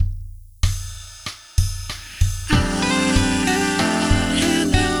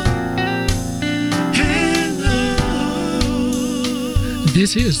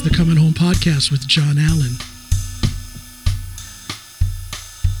This is the Coming Home Podcast with John Allen.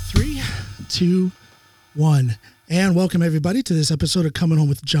 3, 2, 1. And welcome everybody to this episode of Coming Home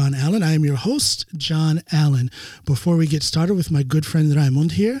with John Allen. I am your host, John Allen. Before we get started with my good friend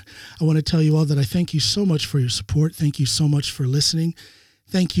Raymond here, I want to tell you all that I thank you so much for your support. Thank you so much for listening.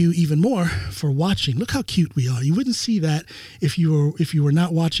 Thank you even more for watching. Look how cute we are. You wouldn't see that if you were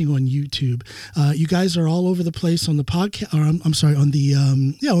not watching on YouTube. You guys are all over the place on the podcast. On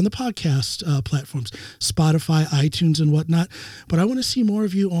the podcast platforms, Spotify, iTunes, and whatnot. But I want to see more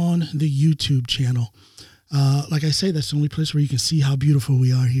of you on the YouTube channel. Like I say, that's the only place where you can see how beautiful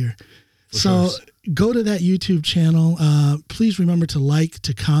we are here. Go to that YouTube channel. Please remember to like,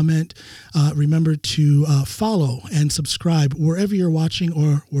 to comment. Remember to follow and subscribe wherever you're watching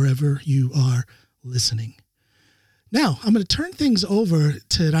or wherever you are listening. Now, I'm going to turn things over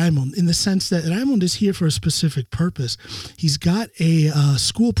to Raymond in the sense that Raymond is here for a specific purpose. He's got a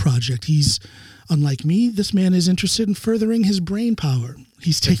school project. Unlike me, this man is interested in furthering his brain power.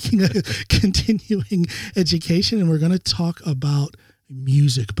 He's taking a continuing education, and we're going to talk about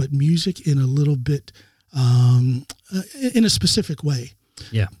music, but music in a little bit, in a specific way.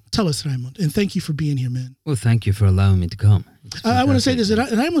 Yeah. Tell us, Raymond, and thank you for being here, man. Well, thank you for allowing me to come. I want to say this,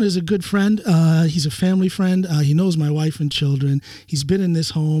 Raymond is a good friend. He's a family friend. He knows my wife and children. He's been in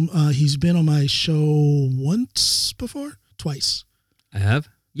this home. He's been on my show twice. I have?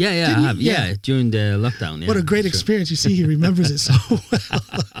 Yeah, I have. Yeah, during the lockdown. Yeah, what a great experience. You see, he remembers it so well.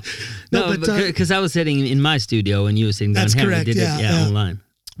 No, because I was sitting in my studio and you were sitting down here. Correct, and did it online.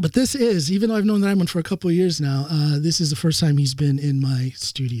 But this is, even though I've known Raymond for a couple of years now, this is the first time he's been in my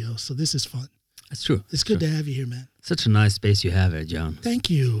studio. So this is fun. That's true. It's good to have you here, man. Such a nice space you have here, John. Thank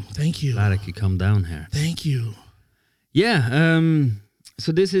you. Glad I could come down here. Thank you. Yeah,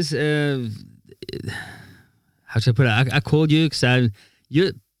 so this is, how should I put it? I called you because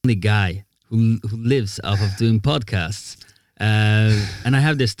you're the only guy who lives off of doing podcasts. And I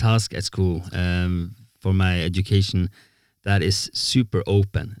have this task at school for my education that is super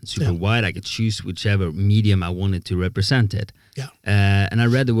open, super wide. I could choose whichever medium I wanted to represent it. Yeah. And I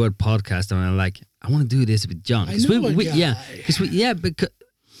read the word podcast and I'm like, I want to do this with John.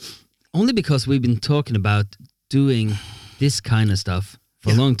 Only because we've been talking about doing this kind of stuff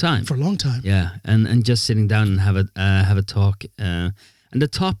for a long time. Yeah, and just sitting down and have a talk. And the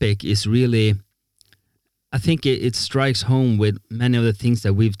topic is really, I think it strikes home with many of the things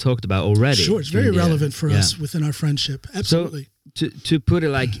that we've talked about already. Sure, it's very relevant for us within our friendship. Absolutely. So to put it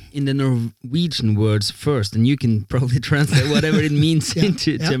like in the Norwegian words first, and you can probably translate whatever it means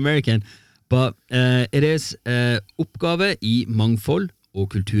into American, but it is oppgave I mangfold og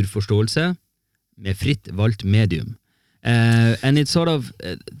kulturforståelse med fritt valgt medium. And it's sort of,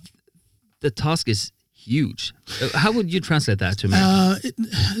 the task is huge. How would you translate that to me?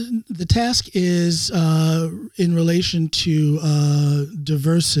 The task is in relation to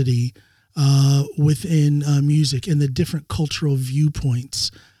diversity within music and the different cultural viewpoints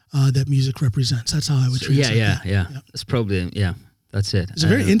that music represents. That's how I would translate that. Yeah. That's probably, that's it. It's a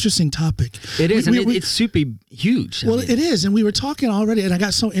very interesting topic. It is, it's super huge. Well, it is, and we were talking already, and I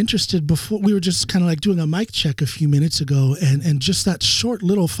got so interested before. We were just kind of like doing a mic check a few minutes ago, and just that short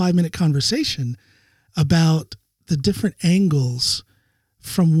little 5-minute conversation about the different angles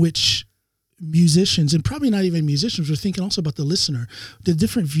from which musicians, and probably not even musicians, we're thinking also about the listener, the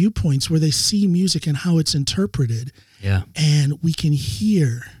different viewpoints where they see music and how it's interpreted. Yeah. And we can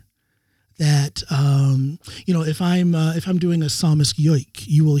hear that, if I'm doing a psalmisk yoik,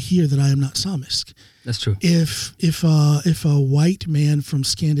 you will hear that I am not psalmisk. That's true. If a white man from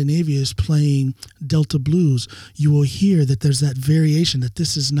Scandinavia is playing Delta blues, you will hear that there's that variation, that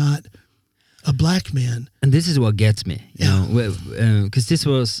this is not a black man. And this is what gets me, you know, because this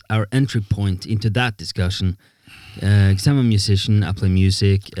was our entry point into that discussion. Because I'm a musician, I play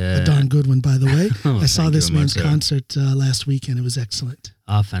music. A darn good one, by the way. I saw this man's concert last weekend. It was excellent.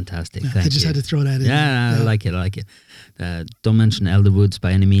 Oh, fantastic. Thank you. I just had to throw that in. Yeah, I like it. Don't mention Elder Woods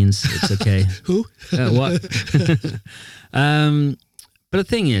by any means. It's okay. Who? What? But the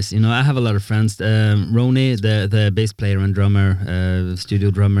thing is, I have a lot of friends. Ronnie, the bass player and drummer,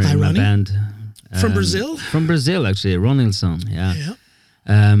 studio drummer in my band. From Brazil? From Brazil, actually. Raymond Olsen, yeah.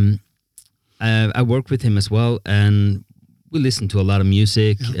 I work with him as well, and we listen to a lot of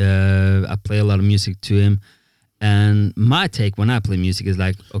music. I play a lot of music to him. And my take when I play music is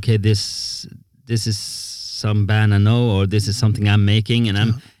like, okay, this is some band I know, or this is something I'm making, and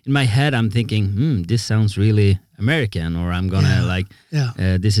I'm in my head I'm thinking, this sounds really American, or I'm gonna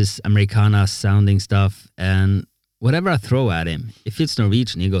this is Americana sounding stuff, and whatever I throw at him, if it's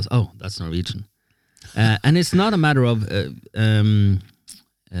Norwegian, he goes, oh, that's Norwegian. And it's not a matter of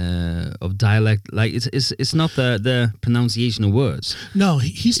of dialect. Like it's not the pronunciation of words. No,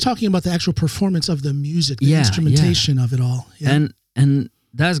 he's talking about the actual performance of the music, the instrumentation of it all. Yeah. And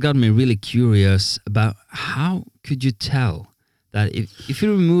that's got me really curious about how could you tell that if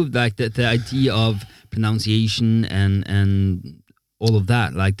you remove like the idea of pronunciation and all of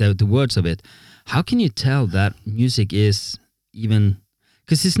that, like the words of it, how can you tell that music is even?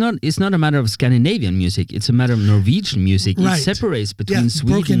 Because it's not a matter of Scandinavian music; it's a matter of Norwegian music. Right. It separates between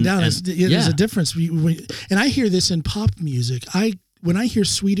Sweden. Broken down. And, There's a difference. And I hear this in pop music. When I hear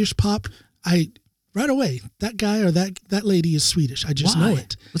Swedish pop, I right away that guy or that lady is Swedish. I just know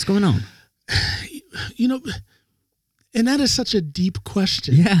it. What's going on? And that is such a deep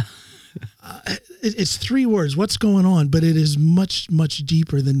question. Yeah. It's 3 words. What's going on? But it is much, much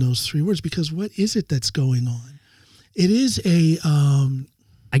deeper than those 3 words, because what is it that's going on? It is a...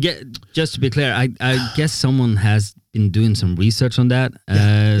 I get, just to be clear, I guess someone has been doing some research on that.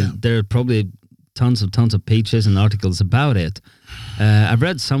 There are probably tons of pages and articles about it. I've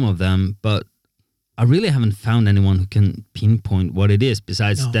read some of them, but I really haven't found anyone who can pinpoint what it is,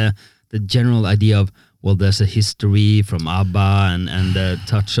 besides the general idea of, well, there's a history from ABBA and the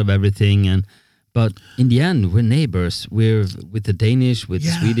touch of everything. But in the end, we're neighbors. We're with the Danish, with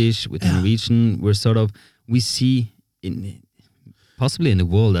the Swedish, with the Norwegian. We see possibly in the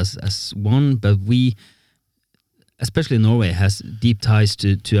world as one, but we, especially Norway, has deep ties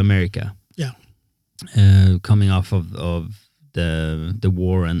to America. Yeah. Coming off of the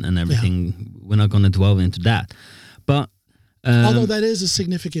war and everything. Yeah. We're not going to dwell into that. But although that is a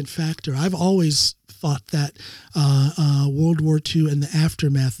significant factor, I've always thought that World War II and the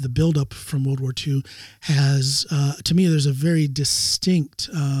aftermath, the buildup from World War II, has, to me, there's a very distinct,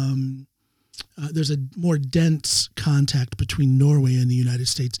 there's a more dense contact between Norway and the United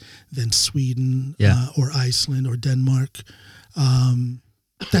States than Sweden or Iceland or Denmark.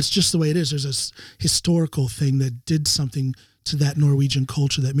 That's just the way it is. There's a historical thing that did something to that Norwegian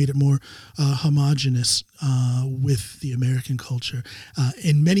culture that made it more homogenous with the American culture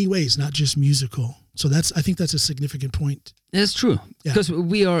in many ways, not just musical. So I think that's a significant point. That's true, because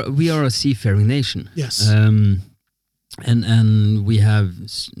we are a seafaring nation. Yes, and we have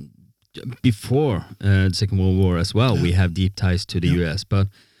before the Second World War as well. We have deep ties to the U.S., but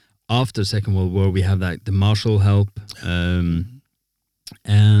after Second World War, we have like the Marshall help.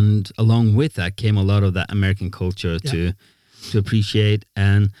 And along with that came a lot of that American culture to appreciate,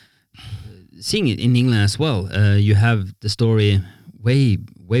 and seeing it in England as well. You have the story way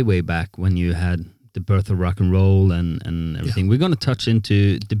back when you had the birth of rock and roll and everything. We're going to touch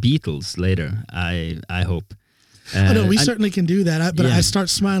into the Beatles later, I hope. No, we certainly can do that. But I start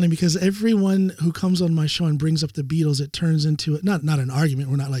smiling because everyone who comes on my show and brings up the Beatles, it turns into not an argument.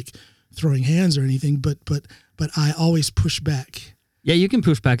 We're not like throwing hands or anything, but I always push back. Yeah, you can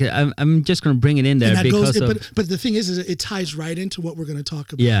push back. I'm just going to bring it in there because but the thing is it ties right into what we're going to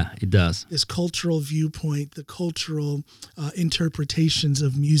talk about. Yeah, it does. This cultural viewpoint, the cultural interpretations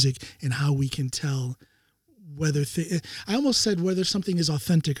of music, and how we can tell whether I almost said whether something is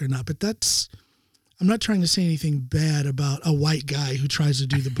authentic or not, but I'm not trying to say anything bad about a white guy who tries to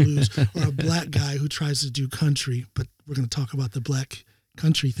do the blues or a black guy who tries to do country, but we're going to talk about the black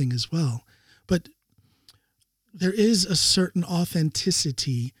country thing as well. But there is a certain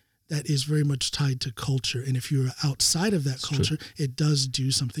authenticity that is very much tied to culture. And if you're outside of that culture, it does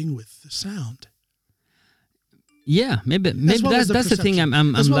do something with the sound. Yeah, maybe that's the thing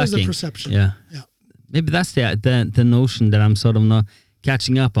I'm as well lacking. As the perception. Yeah. Maybe that's the notion that I'm sort of not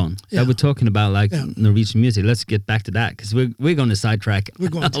catching up on. That we're talking about like Norwegian music. Let's get back to that, because we're going to sidetrack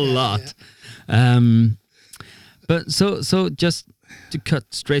a lot. Yeah. But so just to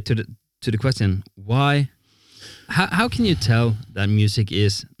cut straight to the question, why? How can you tell that music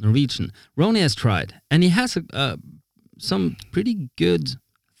is Norwegian? Ronny has tried, and he has some pretty good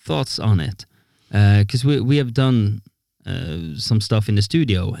thoughts on it, because we have done some stuff in the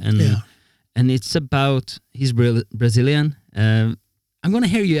studio, and it's about, he's Brazilian. I'm going to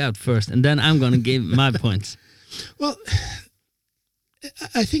hear you out first, and then I'm going to give my points. Well,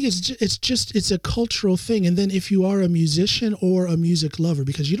 I think it's a cultural thing. And then if you are a musician or a music lover,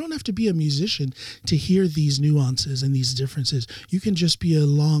 because you don't have to be a musician to hear these nuances and these differences. You can just be a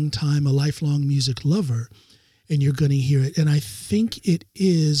lifelong music lover, and you're going to hear it. And I think it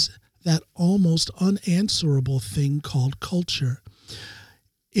is that almost unanswerable thing called culture.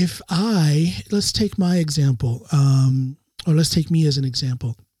 Let's take my example, or let's take me as an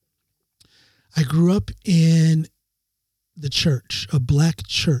example. I grew up in the church, a black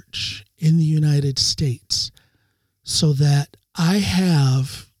church in the United States, so that I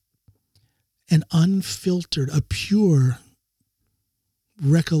have an unfiltered, a pure,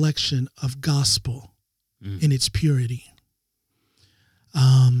 recollection of gospel in its purity.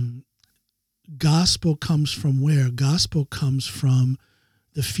 Gospel comes from where? Gospel comes from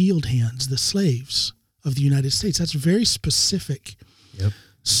the field hands, the slaves of the United States. That's very specific. Yep.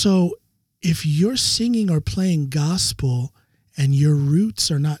 So if you're singing or playing gospel and your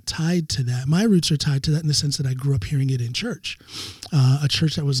roots are not tied to that, my roots are tied to that in the sense that I grew up hearing it in church, a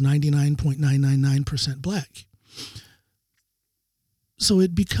church that was 99.999% black. So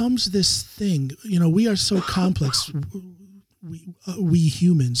it becomes this thing, we are so complex. We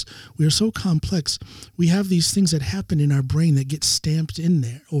humans, we are so complex. We have these things that happen in our brain that get stamped in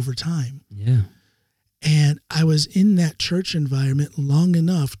there over time. Yeah. And I was in that church environment long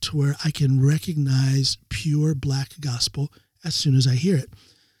enough to where I can recognize pure black gospel as soon as I hear it.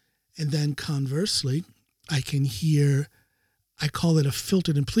 And then conversely, I can hear, I call it a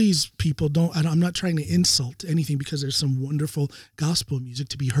filtered, and please people I'm not trying to insult anything because there's some wonderful gospel music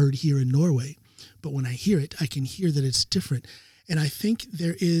to be heard here in Norway. But when I hear it, I can hear that it's different. And I think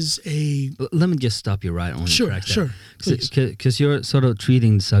there is a... Let me just stop you right on the track there. Sure, please. Because you're sort of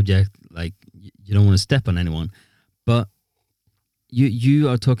treating the subject like you don't want to step on anyone. But you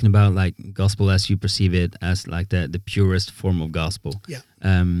are talking about like gospel as you perceive it as like the purest form of gospel. Yeah.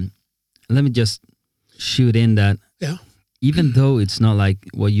 Let me just shoot in that even though it's not like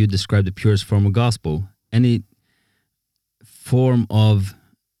what you describe the purest form of gospel, any form of,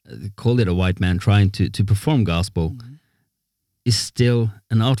 call it a white man trying to perform gospel is still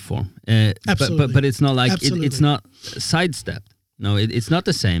an art form. Absolutely. But it's not like it's not sidestepped. No, it's not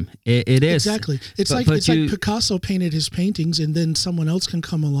the same. It is. Exactly. It's like Picasso painted his paintings and then someone else can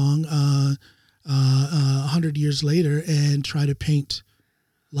come along 100 years later and try to paint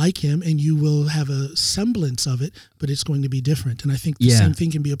like him, and you will have a semblance of it, but it's going to be different. And I think the same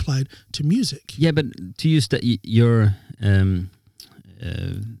thing can be applied to music. Yeah, but to use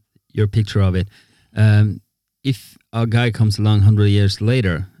your picture of it, if a guy comes along 100 years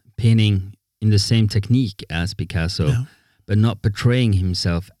later painting in the same technique as Picasso, but not portraying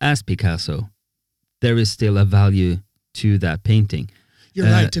himself as Picasso, there is still a value to that painting. You're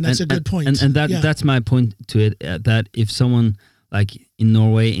right, and that's a good point. And that's my point to it, that if someone like in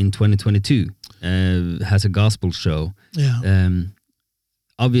Norway in 2022 has a gospel show,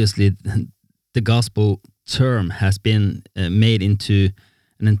 obviously the gospel term has been made into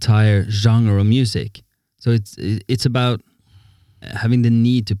an entire genre of music. So it's about having the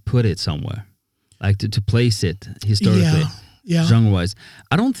need to put it somewhere, like to place it historically, genre-wise.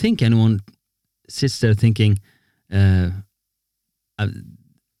 I don't think anyone sits there thinking, I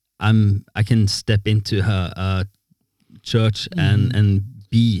can step into a church and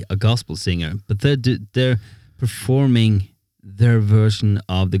be a gospel singer, but they're performing their version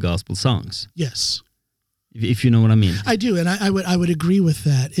of the gospel songs. Yes. If you know what I mean. I do, and I would agree with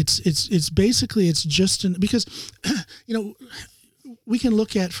that. It's basically just because we can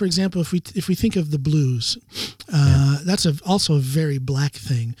look at, for example, if we think of the blues, that's also a very black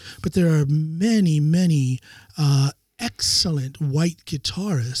thing. But there are many excellent white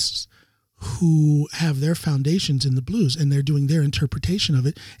guitarists who have their foundations in the blues, and they're doing their interpretation of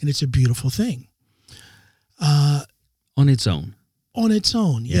it, and it's a beautiful thing. On its own. On its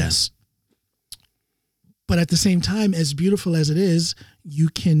own, yes. But at the same time, as beautiful as it is, you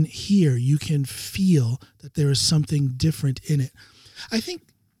can hear, you can feel that there is something different in it. I think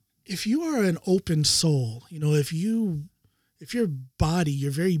if you are an open soul, if your body,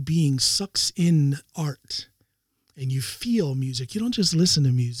 your very being sucks in art and you feel music, you don't just listen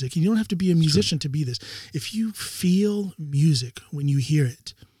to music. You don't have to be a musician to be this. If you feel music when you hear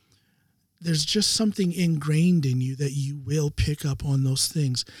it, there's just something ingrained in you that you will pick up on those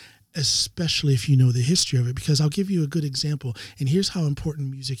things, especially if you know the history of it. Because I'll give you a good example, and here's how important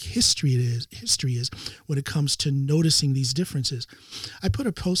music history is when it comes to noticing these differences. I put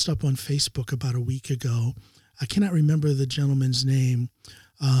a post up on Facebook about a week ago. I cannot remember the gentleman's name.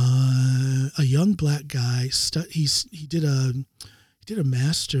 A young black guy. He did a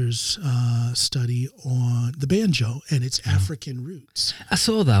master's study on the banjo and its African roots. I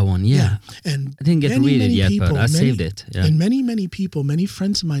saw that one, yeah. And I didn't get to read it yet, but I saved it. Yeah. And many people, many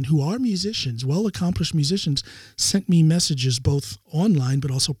friends of mine who are musicians, well-accomplished musicians, sent me messages both online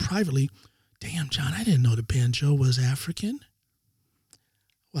but also privately. Damn, John, I didn't know the banjo was African.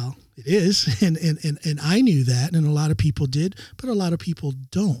 Well, it is, and I knew that, and a lot of people did, but a lot of people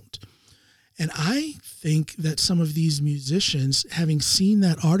don't. And I think that some of these musicians, having seen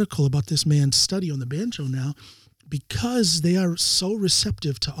that article about this man's study on the banjo now, because they are so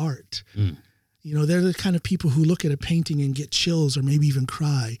receptive to art, they're the kind of people who look at a painting and get chills or maybe even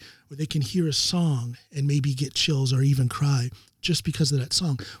cry, or they can hear a song and maybe get chills or even cry. just because of that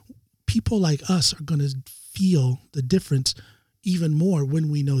song. People like us are going to feel the difference even more when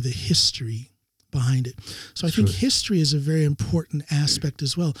we know the history behind it. So I think history is a very important aspect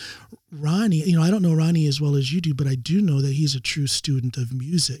as well. Ronnie, I don't know Ronnie as well as you do, but I do know that he's a true student of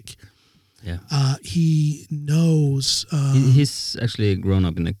music. Yeah. He knows. He's actually grown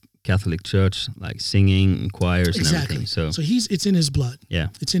up in a Catholic church, like singing, choirs, and everything. So it's in his blood. Yeah.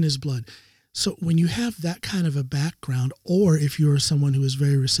 It's in his blood. So when you have that kind of a background, or if you're someone who is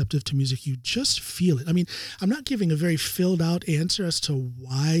very receptive to music, you just feel it. I mean, I'm not giving a very filled out answer as to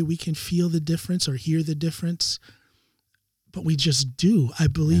why we can feel the difference or hear the difference, but we just do. I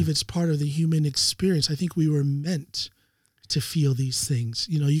believe it's part of the human experience. I think we were meant to feel these things.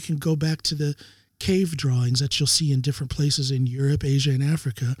 You can go back to the cave drawings that you'll see in different places in Europe, Asia, and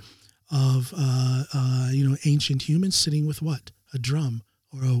Africa of, ancient humans sitting with what? A drum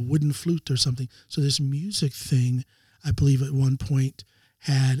or a wooden flute or something. So this music thing, I believe at one point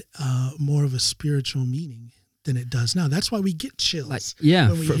had more of a spiritual meaning than it does now. That's why we get chills.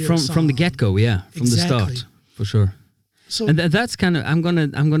 From the get-go, from the start, for sure. So, and that's kind of I'm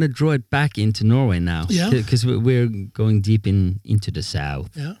gonna draw it back into Norway now, because we're going deep into the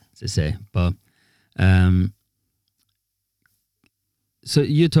south, to say. But so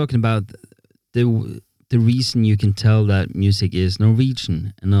you're talking about the reason you can tell that music is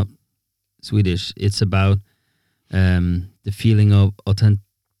Norwegian and not Swedish. It's about the feeling of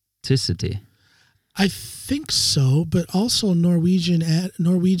authenticity. I think so, but also the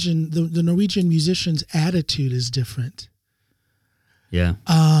Norwegian musician's attitude is different. Yeah.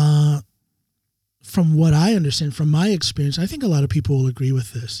 From what I understand, from my experience, I think a lot of people will agree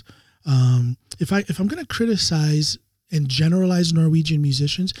with this. If I'm going to criticize and generalize Norwegian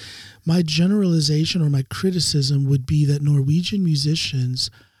musicians, my generalization or my criticism would be that Norwegian musicians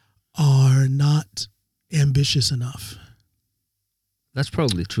are not ambitious enough. That's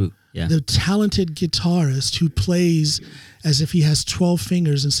probably true. Yeah. The talented guitarist who plays as if he has 12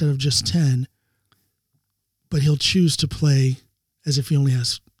 fingers instead of just 10, but he'll choose to play as if he only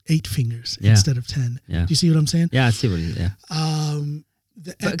has 8 fingers instead of 10. Yeah. Do you see what I'm saying? Yeah, I see what you. Yeah.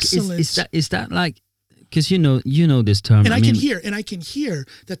 The excellence. Is that like, because you know this term, and I can hear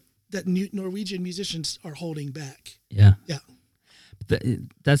that Norwegian musicians are holding back. Yeah. Yeah.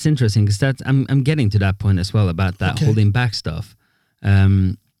 That's interesting, because I'm getting to that point as well about that holding back stuff.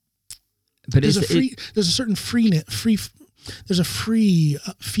 But there's a certain free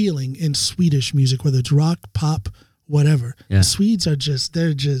feeling in Swedish music, whether it's rock, pop, whatever. Yeah. The Swedes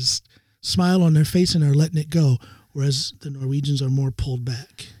they're just smile on their face and are letting it go, whereas the Norwegians are more pulled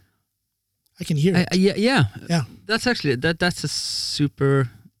back. I can hear it. Yeah. That's actually that's a super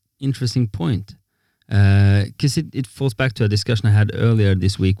interesting point, because it falls back to a discussion I had earlier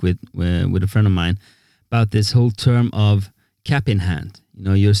this week with a friend of mine about this whole term of cap in hand.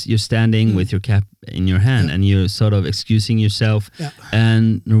 You're standing with your cap in your hand, and you're sort of excusing yourself. Yeah.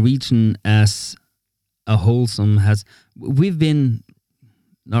 And Norwegian as a wholesome we've been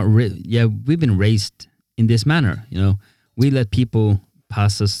raised in this manner. We let people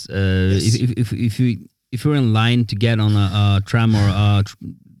pass us. If you're in line to get on a tram or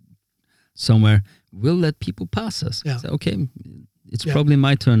somewhere, we'll let people pass us. Yeah. So, okay, it's probably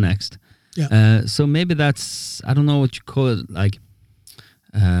my turn next. Yeah. So maybe that's, I don't know what you call it, like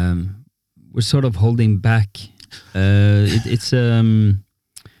we're sort of holding back. We're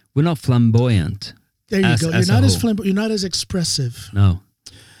not flamboyant. There you go. You're not as flamboyant. You're not as expressive. No.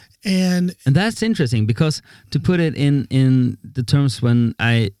 And that's interesting, because to put it in the terms, when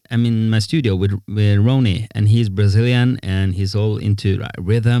I'm in my studio with Ronnie, and he's Brazilian and he's all into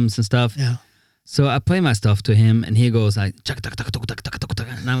rhythms and stuff. Yeah. So I play my stuff to him, and he goes like,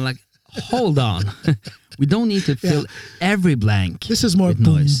 and I'm like, hold on, we don't need to fill every blank. This is more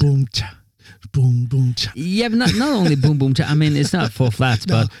boom noise. Boom cha, boom boom cha. Yeah, but not only boom boom cha. I mean, it's not 4 flats,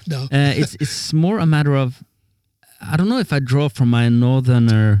 but it's more a matter of, I don't know if I draw from my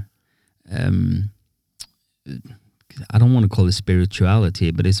northerner. I don't want to call it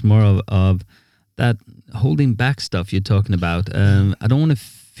spirituality, but it's more of that holding back stuff you're talking about. I don't want to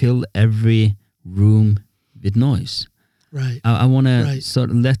fill every room with noise. Right. I want to sort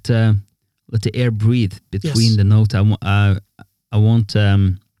of let the air breathe between the notes. I want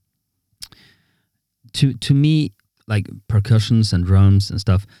to me, like percussions and drums and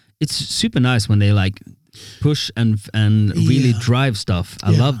stuff. It's super nice when they like push and really drive stuff.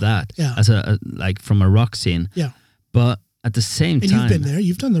 I love that as a like from a rock scene. Yeah. But at the same And time, you've been there.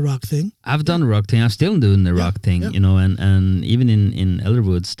 You've done the rock thing. I've done the rock thing. I'm still doing the rock thing, yeah. you know, and even in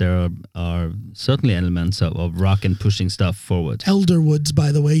Elderwoods, there are certainly elements of rock and pushing stuff forward. Elderwoods,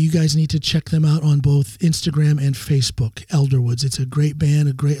 by the way, you guys need to check them out on both Instagram and Facebook. Elderwoods, it's a great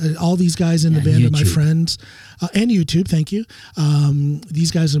band. All these guys in the band are my friends, and YouTube. Thank you. These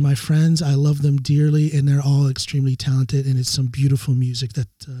guys are my friends. I love them dearly, and they're all extremely talented. And it's some beautiful music that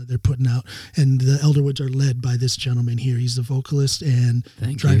they're putting out. And the Elderwoods are led by this gentleman here. He's the vocalist and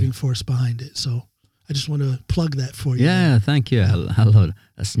driving force behind it. So I just want to plug that for you. Yeah, thank you. I love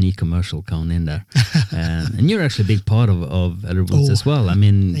a sneak commercial coming in there. And you're actually a big part of Elderwoods as well. I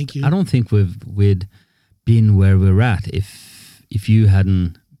mean, thank you. I don't think we'd been where we're at if you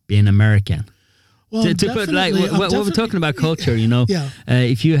hadn't been American. Well, to put like what we're talking about culture, you know, yeah.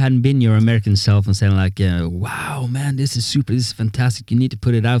 If you hadn't been your American self and saying like, wow, man, this is super, this is fantastic, you need to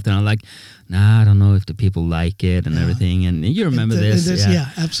put it out there. I'm like, nah, I don't know if the people like it and everything. And you remember this. Yeah,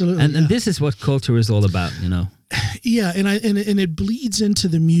 absolutely. And this is what culture is all about, you know. Yeah, and it bleeds into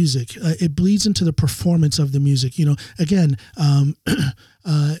the music. It bleeds into the performance of the music. You know, again,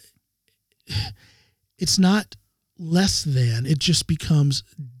 it's not less than. It just becomes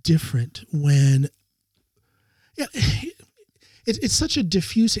different when. Yeah, it's such a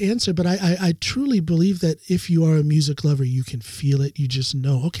diffuse answer, but I truly believe that if you are a music lover, you can feel it. You just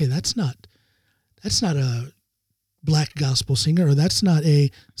know, okay, that's not a black gospel singer, or that's not a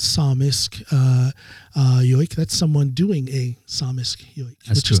psalmisk yoik. That's someone doing a psalmisk yoik,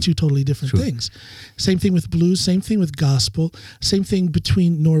 which is two totally different things. Same thing with blues, same thing with gospel, same thing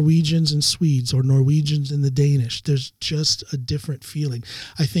between Norwegians and Swedes, or Norwegians and the Danish. There's just a different feeling.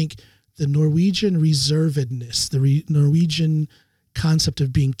 I think the Norwegian reservedness, the Norwegian concept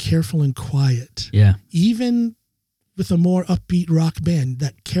of being careful and quiet, even with a more upbeat rock band,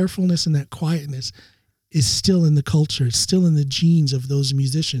 that carefulness and that quietness is still in the culture. It's still in the genes of those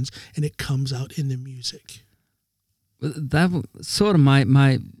musicians, and it comes out in the music. That was sort of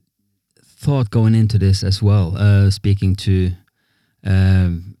my thought going into this as well, speaking to a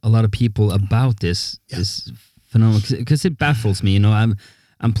lot of people about this phenomenon, because it baffles me. You know,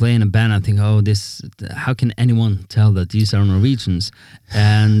 I'm playing a band, I think, how can anyone tell that these are Norwegians?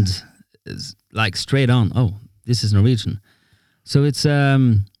 And it's like straight on, this is Norwegian. So it's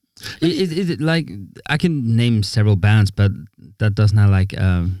it like, I can name several bands, but that doesn't have like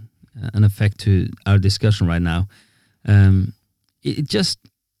an effect to our discussion right now. It just,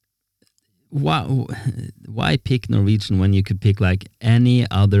 why pick Norwegian when you could pick like any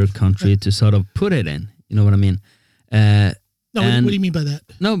other country to sort of put it in? You know what I mean? No, what do you mean by that?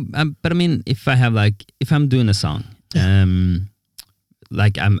 No, but I mean, if I'm doing a song,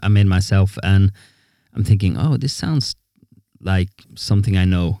 like I made myself, and I'm thinking, this sounds like something I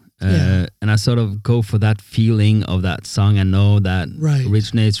know. And I sort of go for that feeling of that song I know that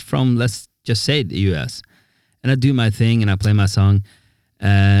originates from, let's just say, the US. And I do my thing, and I play my song,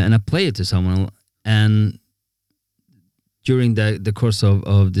 and I play it to someone. And during the course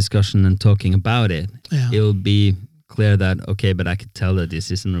of discussion and talking about it, it'll be clear that, okay, but I could tell that this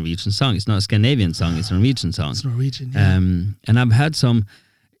is a Norwegian song. It's not a Scandinavian song, it's a Norwegian song. It's Norwegian, and I've had it's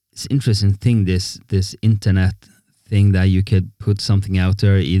interesting thing, this internet thing that you could put something out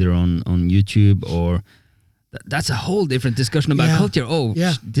there either on YouTube, or that's a whole different discussion about culture.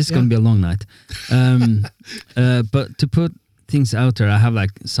 This is going to be a long night. But to put things out there, I have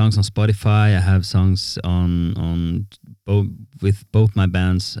like songs on Spotify, I have songs on with both my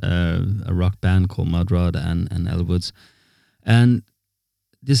bands, a rock band called Mudrod and Elderwoods. And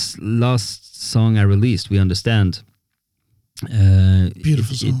this last song I released, We Understand.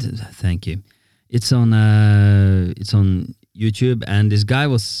 Beautiful song. Thank you. It's on YouTube, and this guy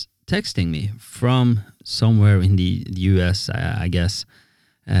was texting me from somewhere in the US, I guess.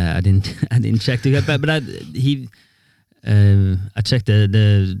 I didn't check to get back, but I checked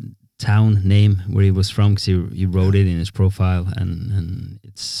the town name where he was from, because he wrote it in his profile, and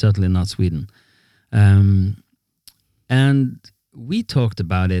it's certainly not Sweden. And we talked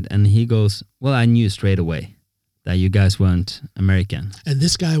about it, and he goes, well, I knew straight away that you guys weren't American. And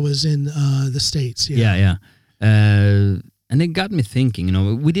this guy was in the States. Yeah. And it got me thinking, you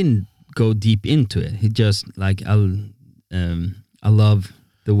know, we didn't go deep into it. He just like, I love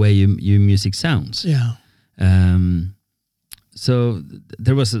the way your music sounds. Yeah. So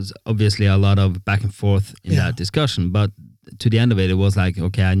there was obviously a lot of back and forth in that discussion, but to the end of it, it was like,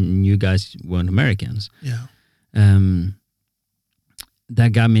 okay, I knew you guys weren't Americans. Yeah.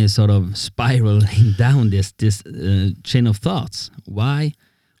 That got me sort of spiraling down this chain of thoughts. Why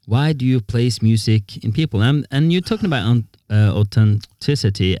do you place music in people? And you're talking about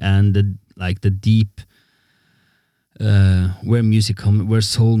authenticity and the deep where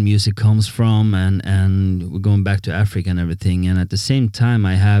soul music comes from, and we're going back to Africa and everything. And at the same time,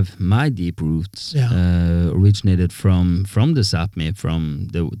 I have my deep roots originated from the Sápmi, from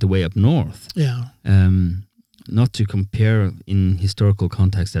the way up north. Yeah. Not to compare in historical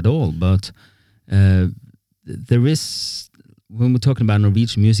context at all, but there is, when we're talking about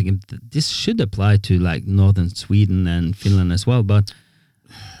Norwegian music, and this should apply to like northern Sweden and Finland as well, but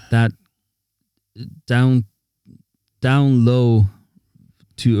that down low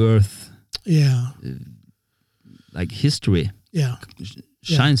to earth, like history,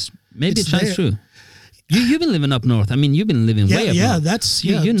 shines. Maybe it shines through. You've been living up north. I mean, you've been living way up north. Yeah, that's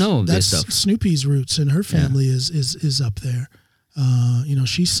you know that's this stuff. Snoopy's roots, and her family is up there.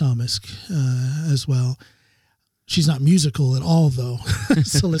 She's Samisk as well. She's not musical at all, though.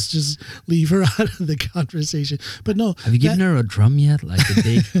 So let's just leave her out of the conversation. But no, have you given her a drum yet? Like a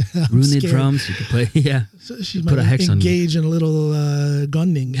big rune drums you could play? Yeah, so she put a hex on you. Engage in a little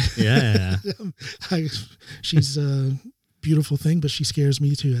gunning. Yeah. She's a beautiful thing, but she scares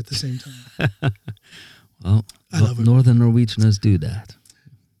me too at the same time. Well, northern Norwegians do that.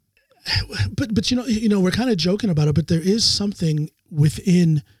 But you know, we're kind of joking about it, but there is something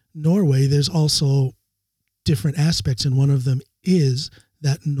within Norway. There's also different aspects, and one of them is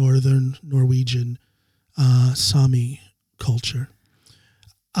that northern Norwegian Sami culture.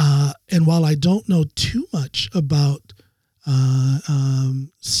 And while I don't know too much about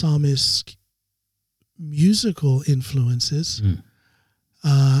Samisk musical influences,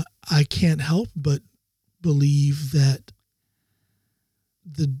 I can't help but believe that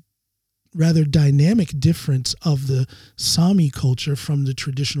the rather dynamic difference of the Sami culture from the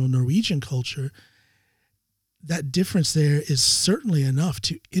traditional Norwegian culture, that difference there is certainly enough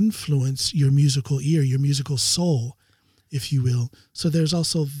to influence your musical ear, your musical soul, if you will. So there's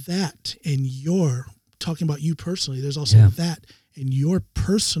also that in your, talking about you personally, there's also that in your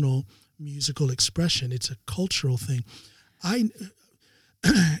personal musical expression. It's a cultural thing.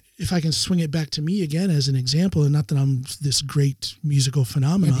 If I can swing it back to me again as an example, and not that I'm this great musical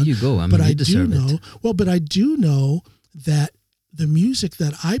phenomenon, you go. I mean, but I do know. Well, but I do know that the music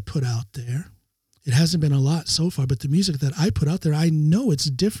that I put out there, it hasn't been a lot so far, but the music that I put out there, I know it's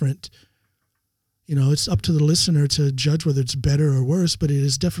different. You know, it's up to the listener to judge whether it's better or worse, but it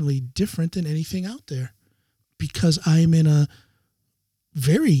is definitely different than anything out there because I'm in a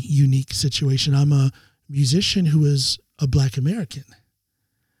very unique situation. I'm a musician who is a Black American.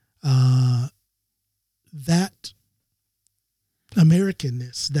 That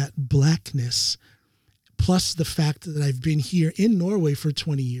Americanness, that Blackness, plus the fact that I've been here in Norway for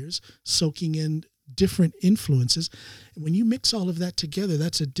 20 years, soaking in different influences. And when you mix all of that together,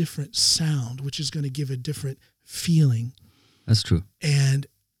 that's a different sound, which is going to give a different feeling. That's true. And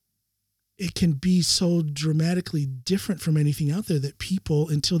it can be so dramatically different from anything out there that people,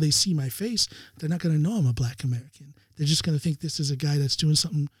 until they see my face, they're not going to know I'm a Black American. They're just going to think this is a guy that's doing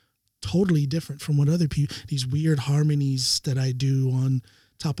something totally different from what other people, these weird harmonies that I do on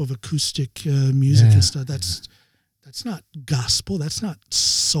top of acoustic music and stuff. That's not gospel. That's not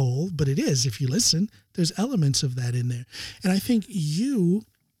soul, but it is. If you listen, there's elements of that in there. And I think you,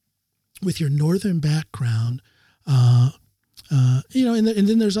 with your northern background, and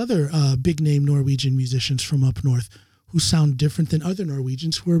then there's other big name Norwegian musicians from up north who sound different than other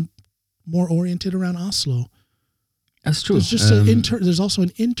Norwegians who are more oriented around Oslo. That's true. There's just there's also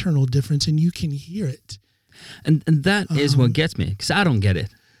an internal difference, and you can hear it. And that is what gets me, because I don't get it.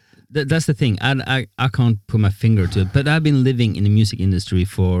 That's the thing. I can't put my finger to it, but I've been living in the music industry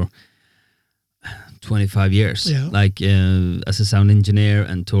for 25 years. Yeah. Like as a sound engineer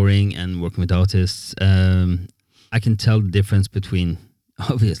and touring and working with artists, I can tell the difference between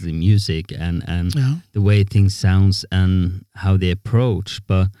obviously music and the way things sounds and how they approach.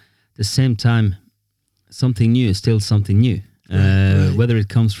 But at the same time, something new is still something new. Right. Whether it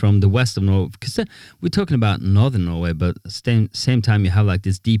comes from the west of Norway, because we're talking about northern Norway, but same time you have like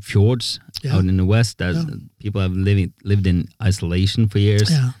these deep fjords out in the west that people have lived in isolation for years.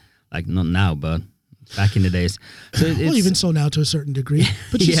 Yeah. Like not now, but back in the days. So well, even so now to a certain degree.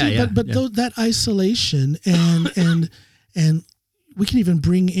 But you see, that isolation and we can even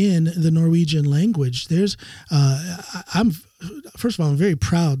bring in the Norwegian language. There's first of all, I'm very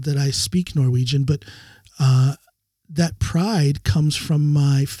proud that I speak Norwegian, but that pride comes from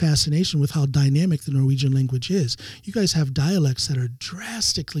my fascination with how dynamic the Norwegian language is. You guys have dialects that are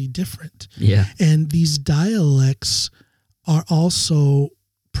drastically different. Yeah. And these dialects are also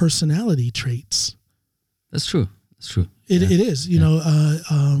personality traits. That's true. That's true. It is. You know,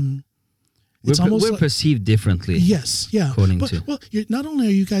 we're perceived differently. Yes, yeah. Well, not only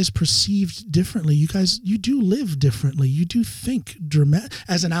are you guys perceived differently, you do live differently. You do think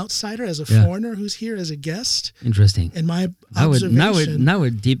as an outsider, as a foreigner who's here as a guest. Interesting. And my observation. Now we're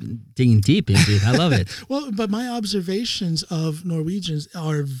digging deep into it. I love it. Well, but my observations of Norwegians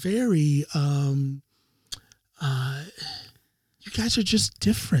are very. You guys are just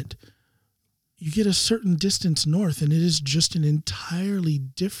different. You get a certain distance north, and it is just an entirely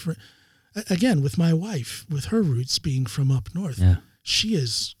different. Again, with my wife, with her roots being from up north, she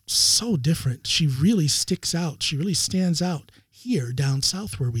is so different. She really sticks out. She really stands out here down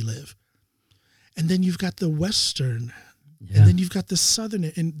south where we live. And then you've got the Western, and then you've got the Southern,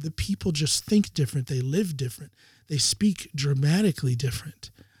 and the people just think different. They live different. They speak dramatically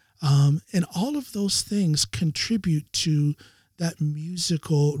different. And all of those things contribute to that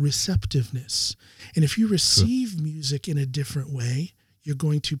musical receptiveness. And if you receive music in a different way, you're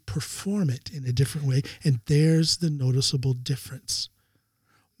going to perform it in a different way. And there's the noticeable difference.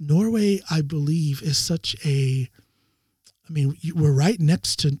 Norway, I believe, is we're right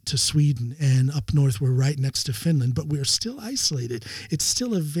next to Sweden, and up north we're right next to Finland, but we're still isolated. It's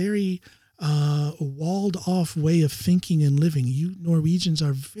still a very walled off way of thinking and living. You Norwegians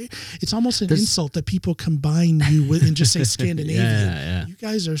are it's almost an insult that people combine you with and just say Scandinavian. You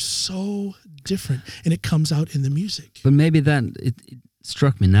guys are so different, and it comes out in the music. But maybe that it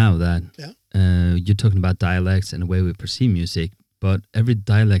struck me now that you're talking about dialects and the way we perceive music, but every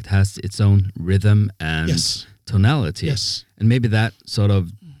dialect has its own rhythm and tonality. Yes. And maybe that sort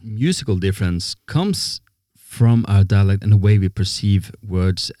of musical difference comes from our dialect and the way we perceive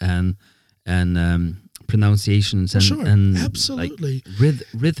words and pronunciations and absolutely like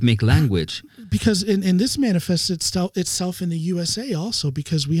rhythmic language. Because in this manifests itself in the USA also,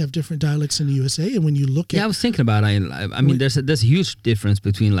 because we have different dialects in the USA, and when you look at I was thinking about I mean there's a huge difference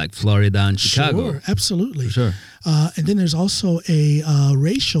between like Florida and Chicago. Sure, absolutely. For sure. And then there's also a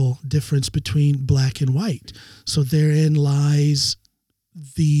racial difference between black and white. So therein lies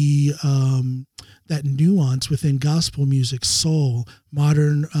the that nuance within gospel music, soul,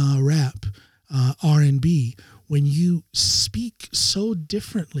 modern rap, R&B. When you speak so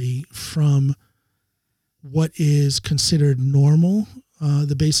differently from what is considered normal,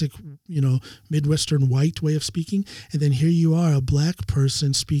 the basic, Midwestern white way of speaking, and then here you are, a black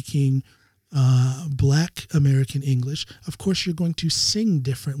person speaking Black American English. Of course, you're going to sing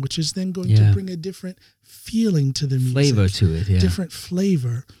different, which is then going to bring a different feeling to the music. Flavor to it, Different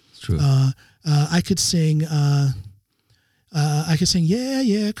flavor. It's true. I could sing, yeah,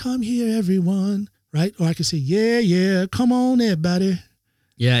 yeah, come here, everyone, right? Or I could say, yeah, yeah, come on, everybody.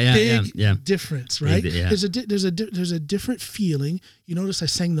 Big difference, right? There's a different feeling. You notice I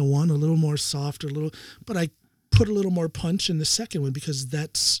sang the one a little more soft, but I put a little more punch in the second one because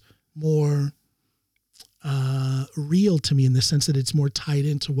that's more real to me in the sense that it's more tied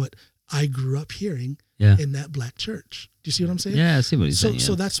into what I grew up hearing in that black church. Do you see what I'm saying? Yeah, I see what you're saying.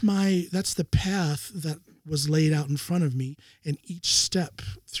 So that's the path that was laid out in front of me, and each step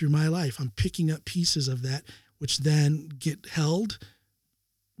through my life, I'm picking up pieces of that, which then get held,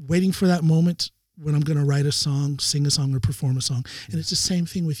 waiting for that moment when I'm going to write a song, sing a song, or perform a song. And it's the same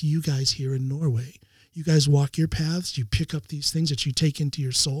thing with you guys here in Norway. You guys walk your paths, you pick up these things that you take into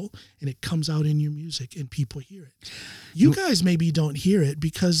your soul, and it comes out in your music, and people hear it. You guys maybe don't hear it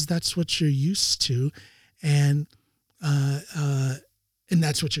because that's what you're used to, and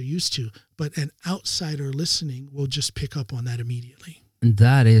that's what you're used to. But an outsider listening will just pick up on that immediately. And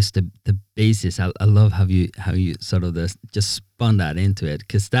that is the basis. I love how you sort of just spun that into it,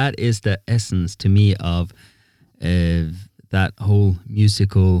 because that is the essence to me of that whole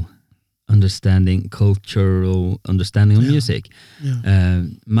musical understanding, cultural understanding of music.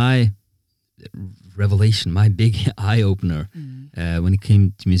 My revelation, my big eye opener when it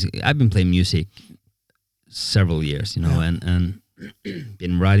came to music. I've been playing music several years, and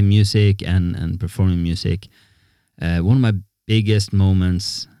been writing music and performing music. One of my biggest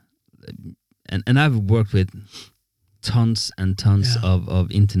moments, and I've worked with tons and tons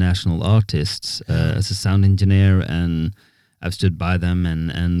of international artists as a sound engineer, and I've stood by them,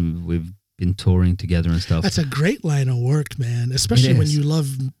 and we've been touring together and stuff. That's a great line of work, man, especially when you love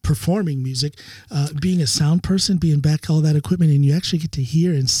performing music, being a sound person, being back all that equipment, and you actually get to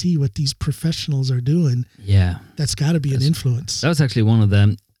hear and see what these professionals are doing. That's got to be an influence. That was actually one of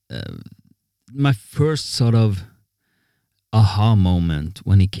them. My first sort of aha moment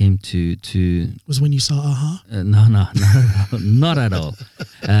when it came to was when you saw aha? No, not at all.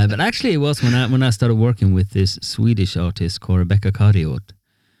 But actually, it was when I started working with this Swedish artist called Rebecca Kariot.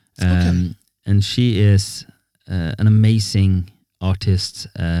 And she is an amazing artist,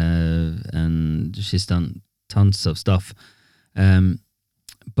 and she's done tons of stuff.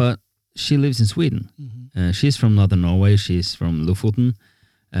 But she lives in Sweden. She's from northern Norway. She's from Lofoten,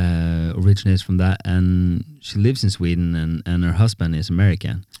 originates from that, and she lives in Sweden. And her husband is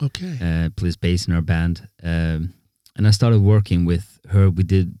American. Okay. Plays bass in our band. And I started working with her.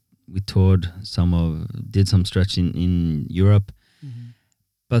 We toured did some stretching in Europe.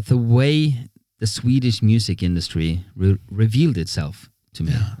 But the way the Swedish music industry revealed itself to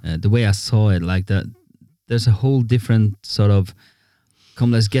me, the way I saw it, like that, there's a whole different sort of,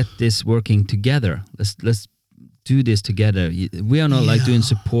 let's get this working together. Let's do this together. We are not like doing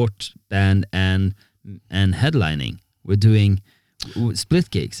support band and headlining. We're doing split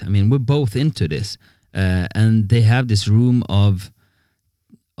gigs. I mean, we're both into this, and they have this room of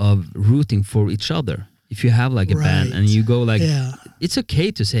rooting for each other. If you have like a band and you go like, it's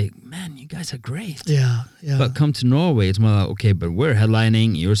okay to say, man, you guys are great. Yeah. But come to Norway, it's more like, okay, but we're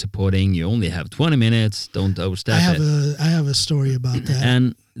headlining, you're supporting, you only have 20 minutes, don't overstep it. I have a story about that.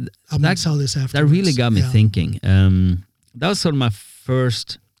 And I'm going to tell this afterwards. That really got me thinking. That was sort of my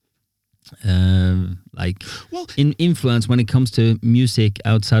first in influence when it comes to music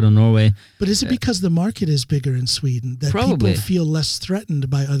outside of Norway. But is it because the market is bigger in Sweden that probably people feel less threatened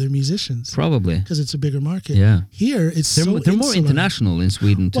by other musicians? Probably. Because it's a bigger market. Yeah. Here, they're more international in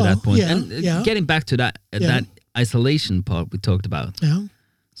Sweden to that point. Yeah, and getting back to that isolation part we talked about. Yeah.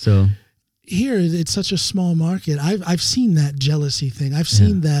 So here, it's such a small market. I've seen that jealousy thing. I've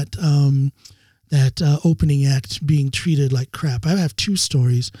seen that opening act being treated like crap. I have two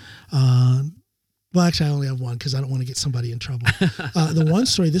stories. Well, actually, I only have one because I don't want to get somebody in trouble. The one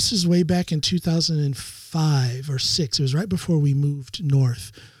story, this is way back in 2005 or 6. It was right before we moved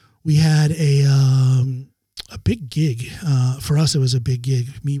north. We had a big gig. For us, it was a big gig.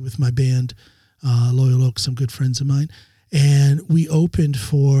 Me with my band, Loyal Oak, some good friends of mine. And we opened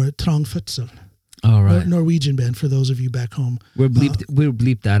for Trangfødsel. All right. Norwegian band, for those of you back home. We'll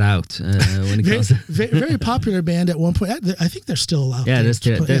bleep that out when it comes. Very popular band at one point. I think they're still out. Yeah, they're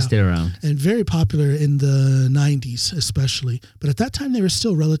still around. And very popular in the 90s especially. But at that time, they were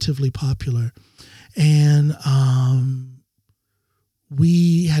still relatively popular. And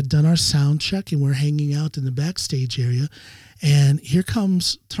we had done our sound check, and we're hanging out in the backstage area. And here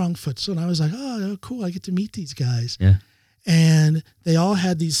comes Trangfødsel. And I was like, oh, cool, I get to meet these guys. Yeah. And they all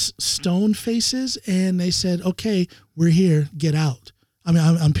had these stone faces, and they said, okay, we're here, get out. I mean,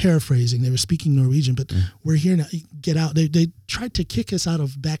 I'm paraphrasing. They were speaking Norwegian, but we're here now, get out. They tried to kick us out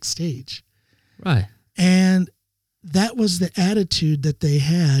of backstage. Right. And that was the attitude that they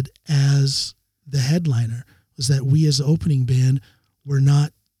had as the headliner, was that we as the opening band we're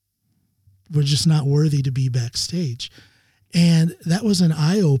just not worthy to be backstage. And that was an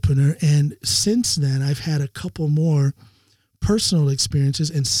eye-opener. And since then, I've had a couple more personal experiences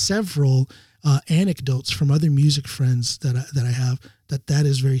and several anecdotes from other music friends that I have that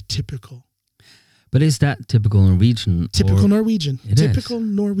is very typical. But is that typical Norwegian? Typical Norwegian. Typical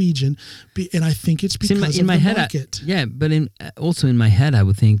Norwegian. And I think it's because of the market. But also in my head, I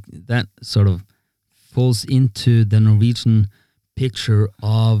would think that sort of falls into the Norwegian picture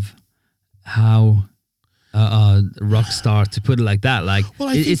of how rock star, to put it like that. Like, well,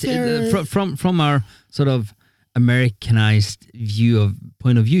 I think from our sort of Americanized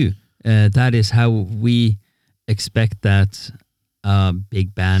point of view, that is how we expect that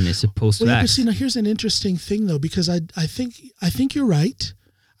big band is supposed to act. Now here's an interesting thing though, because I think you're right.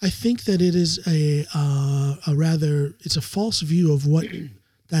 I think that it is it's a false view of what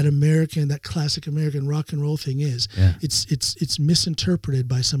that classic American rock and roll thing is. Yeah. It's misinterpreted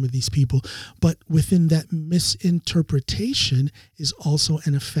by some of these people, but within that misinterpretation is also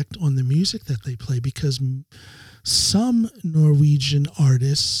an effect on the music that they play, because some Norwegian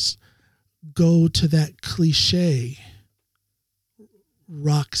artists go to that cliche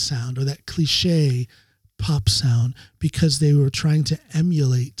rock sound or that cliche pop sound because they were trying to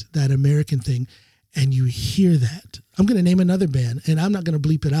emulate that American thing. And you hear that. I'm going to name another band, and I'm not going to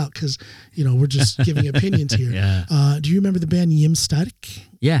bleep it out because, we're just giving opinions here. Yeah. Do you remember the band Stark?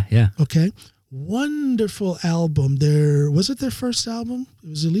 Yeah. Okay. Wonderful album. Was it their first album? It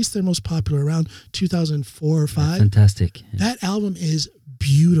was at least their most popular, around 2004 or 5. Fantastic. Yeah. That album is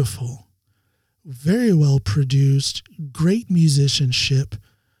beautiful. Very well produced, great musicianship,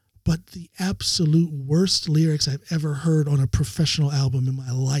 but the absolute worst lyrics I've ever heard on a professional album in my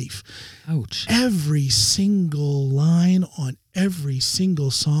life. Ouch. Every single line on every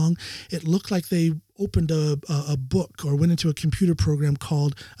single song. It looked like they opened a book or went into a computer program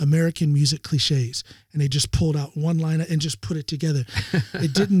called American Music Cliches, and they just pulled out one line and just put it together.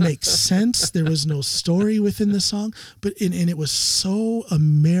 It didn't make sense. There was no story within the song, and it was so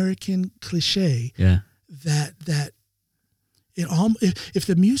American cliche that if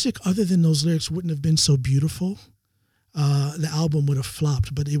the music other than those lyrics wouldn't have been so beautiful, the album would have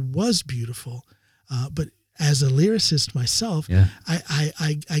flopped. But it was beautiful. But as a lyricist myself,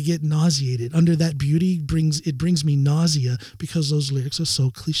 I get nauseated. Under that beauty brings me nausea because those lyrics are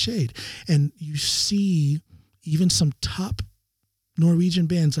so cliched. And you see even some top Norwegian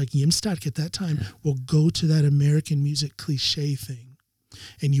bands like Hjemstark at that time will go to that American music cliche thing,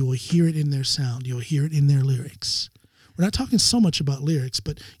 and you will hear it in their sound. You'll hear it in their lyrics. We're not talking so much about lyrics,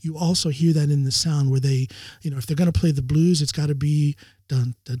 but you also hear that in the sound where they, if they're going to play the blues, it's got to be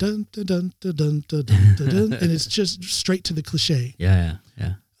dun dun dun dun dun dun dun dun dun, dun, and it's just straight to the cliche. Yeah.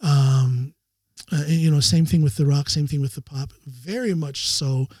 Same thing with the rock, same thing with the pop. Very much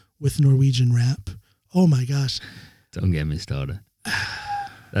so with Norwegian rap. Oh my gosh! Don't get me started.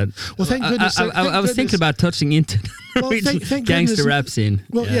 Thank goodness. I was thinking about touching into the Norwegian gangster rap scene.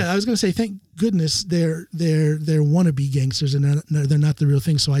 Well, I was going to say, thank goodness they're wannabe gangsters and they're not the real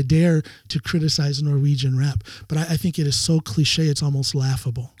thing. So I dare to criticize Norwegian rap, but I think it is so cliche it's almost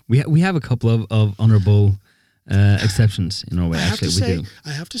laughable. We have a couple of honorable exceptions in Norway. I have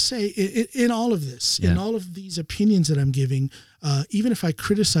to say, in all of this, in all of these opinions that I'm giving, even if I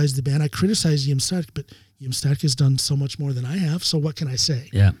criticize the band, I criticize Hjemstark, but Hjemstark has done so much more than I have. So what can I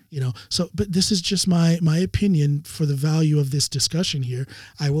say? Yeah. But this is just my opinion for the value of this discussion here.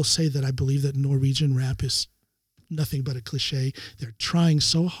 I will say that I believe that Norwegian rap is nothing but a cliche. They're trying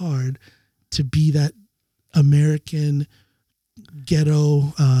so hard to be that American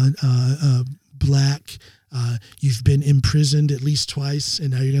ghetto, black, you've been imprisoned at least twice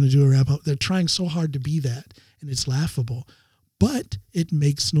and now you're going to do a rap. They're trying so hard to be that, and it's laughable. But it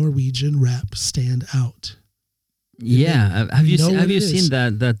makes Norwegian rap stand out. Yeah, have you seen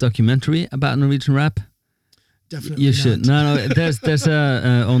that documentary about Norwegian rap? Definitely, you should. No. There's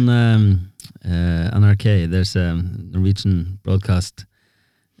on NRK. There's a Norwegian broadcast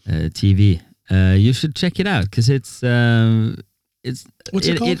TV. You should check it out because it's what's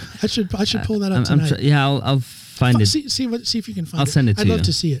it called? I should pull that up tonight. I'll find it. See if you can find it. I'll send it to you. I'd love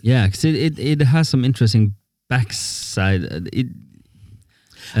to see it. Yeah, because it has some interesting backside.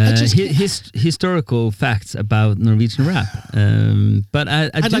 Historical facts about Norwegian rap. But I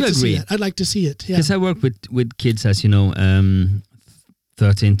do agree. I'd like to see it. Because I work with kids, as you know,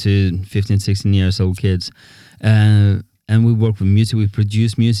 13 to 15, 16 years old kids. And we work with music. We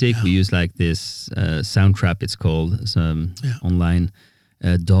produce music. We use like this Soundtrap, it's called. It's online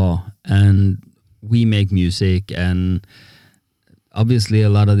DAW. And we make music. And obviously a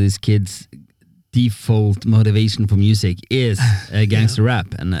lot of these kids' default motivation for music is gangster rap.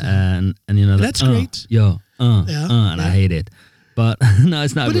 And that's great. And I hate it. But no,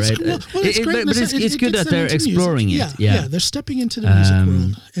 it's not great. It's good that they're exploring it. Yeah, they're stepping into the music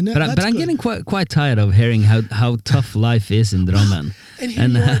world. And but I'm getting quite tired of hearing how tough life is in Drammen. And here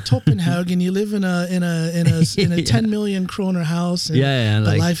you are at Copenhagen, you live in a 10 million kroner house. And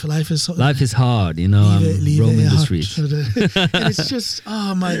life is hard. I'm roaming the streets. And it's just,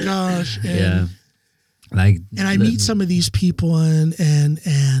 oh my gosh. And, and I meet some of these people and they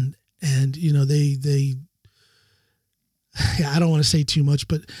I don't want to say too much,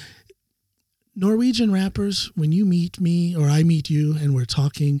 but Norwegian rappers, when you meet me or I meet you and we're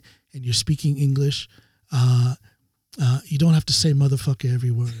talking and you're speaking English, you don't have to say motherfucker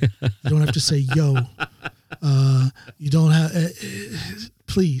every word. You don't have to say yo. You don't have,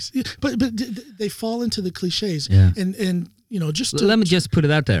 please. But they fall into the cliches. Yeah. And just let me just put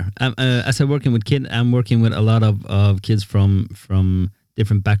it out there. As I'm working with kids, I'm working with a lot of kids from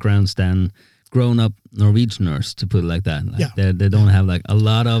different backgrounds than grown-up Norwegianers, to put it like that. They don't have like a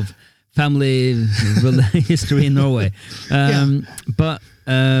lot of family history in Norway. But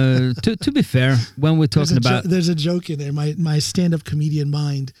to be fair, when we're talking about... There's a joke in there. My stand-up comedian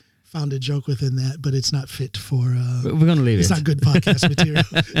mind found a joke within that, but it's not fit for... we're going to leave it. It's not good podcast material.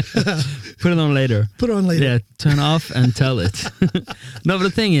 Put it on later. Yeah, turn off and tell it. No, but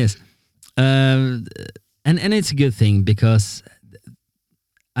the thing is, and it's a good thing because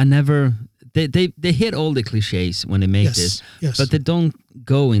I never... They hit all the cliches when they make this, but they don't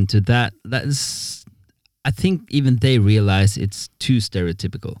go into that. That's, I think even they realize it's too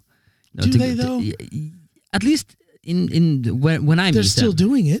stereotypical. Do they though? At least in when I meet them. They're still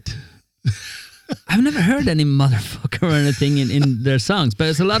doing it. I've never heard any motherfucker or anything in their songs, but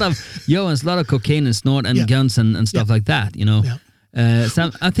it's a lot of it's a lot of cocaine and snort and guns and stuff like that, you know. Yeah.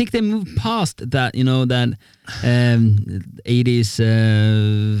 So I think they moved past that, you know, that 80s.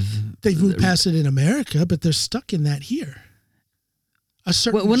 They've moved past it in America, but they're stuck in that here. A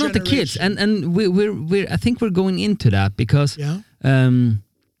certain we're not the kids, and we're I think we're going into that because this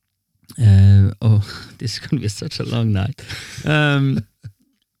is going to be such a long night.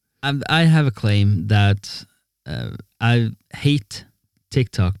 I have a claim that I hate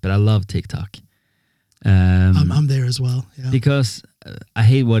TikTok, but I love TikTok. I'm there as well. Yeah. Because I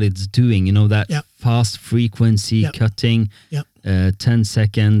hate what it's doing. You know, that fast frequency cutting, 10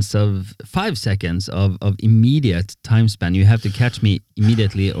 seconds of 5 seconds of immediate time span. You have to catch me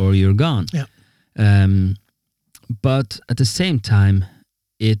immediately or you're gone. Yeah. But at the same time,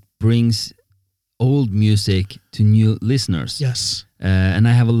 it brings old music to new listeners. Yes. And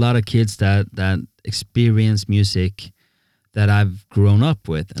I have a lot of kids that experience music that I've grown up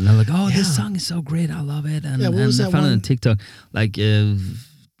with, and they're like, "Oh, this song is so great, I love it." And, what was I that found it one? on TikTok, like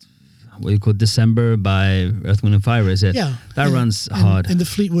what you call December by Earth, Wind and Fire. Is it? Yeah, that runs hard. And the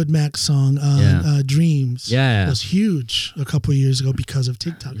Fleetwood Mac song, "Dreams," was huge a couple of years ago because of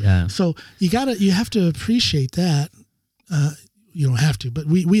TikTok. Yeah. So you have to appreciate that. You don't have to, but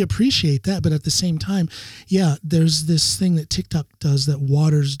we appreciate that. But at the same time, there's this thing that TikTok does that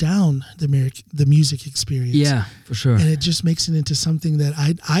waters down the music experience. Yeah, for sure. And it just makes it into something that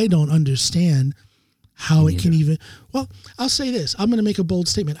I don't understand how it can even. Well, I'll say this. I'm going to make a bold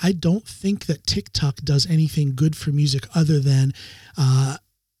statement. I don't think that TikTok does anything good for music other than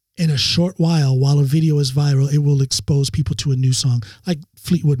in a short while a video is viral, it will expose people to a new song. Like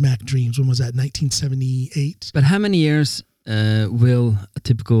Fleetwood Mac Dreams. When was that? 1978? But how many years will a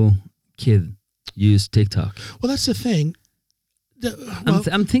typical kid use TikTok? Well, that's the thing.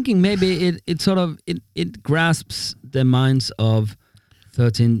 I'm thinking maybe it sort of it grasps the minds of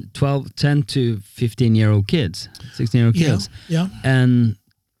 13, 12, 10 to 15-year-old kids, 16-year-old kids. Yeah. And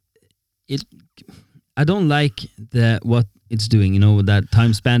I don't like what it's doing, you know, with that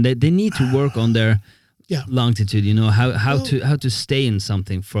time span. They need to work on their longitude, you know, how to stay in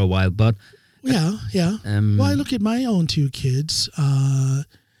something for a while, but well, I look at my own two kids,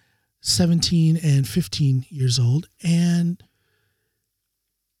 17 and 15 years old, and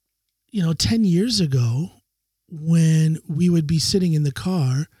 10 years ago, when we would be sitting in the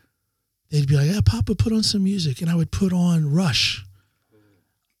car, they'd be like, Papa, put on some music. And I would put on Rush,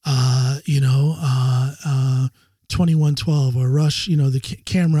 2112 or Rush, the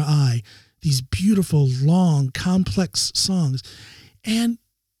Camera Eye, these beautiful, long, complex songs. And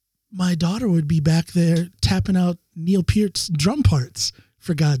my daughter would be back there tapping out Neil Peart's drum parts,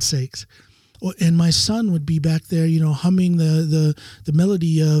 for God's sakes. And my son would be back there, humming the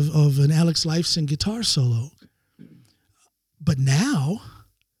melody of an Alex Lifeson guitar solo. But now,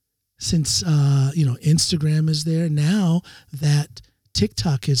 since Instagram is there, now that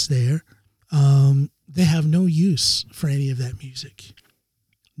TikTok is there, they have no use for any of that music,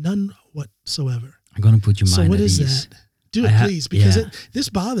 none whatsoever. I'm gonna put your mind at ease. So what is that? Do it, please, because this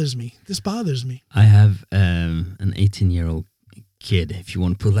bothers me. I have an 18-year-old kid, if you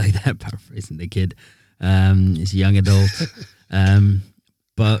want to put it like that, paraphrasing the kid. He's a young adult,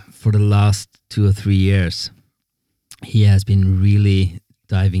 but for the last 2 or 3 years, he has been really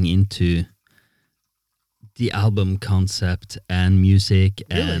diving into the album concept and music.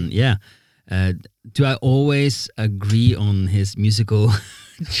 Really? And do I always agree on his musical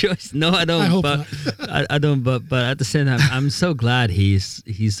choice? No, I don't. I hope not. I don't. But at the same time, I'm so glad he's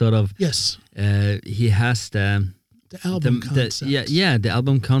sort of he has the album concept. The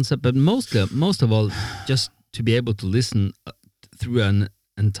album concept. But most of all, just to be able to listen through an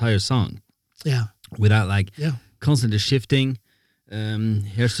entire song. Yeah. Without constantly shifting.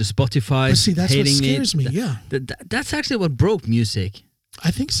 Here's to Spotify. But see, that's what scares me. That's actually what broke music.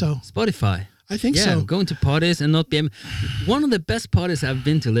 I think so. Spotify. I think so. Going to parties and not being... One of the best parties I've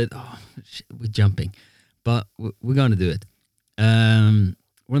been to... we're jumping. But we're going to do it. One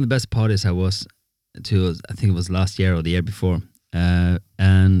of the best parties I was to, I think it was last year or the year before.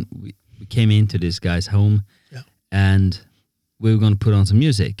 And we came into this guy's home. Yeah. And we were going to put on some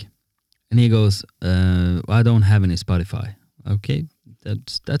music. And he goes, I don't have any Spotify. Okay,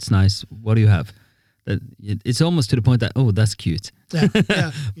 that's nice. What do you have? It's almost to the point that, that's cute.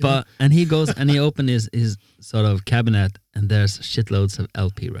 Yeah. And he goes and he opened his sort of cabinet and there's shitloads of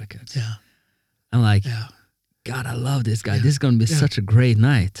LP records. Yeah. I'm like, God, I love this guy. This is going to be such a great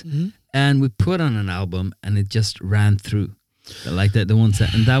night. Mm-hmm. And we put on an album and it just ran through. Like the ones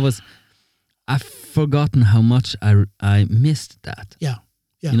that, and that was, I've forgotten how much I missed that. Yeah.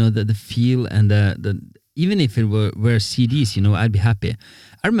 Yeah. You know, the feel and the even if it were CDs, you know, I'd be happy.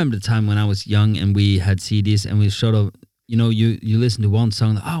 I remember the time when I was young and we had CDs and we sort of, you know, you listen to one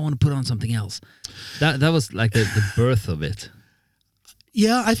song, I want to put on something else. That was like the birth of it.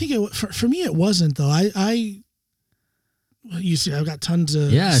 Yeah, I think for me it wasn't though. You see, I've got tons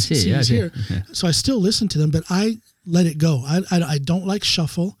of CDs here, so I still listen to them, but I let it go. I don't like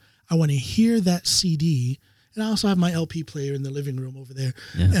shuffle. I want to hear that CD, and I also have my LP player in the living room over there,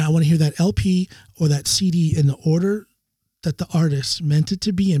 and I want to hear that LP or that CD in the order that the artist meant it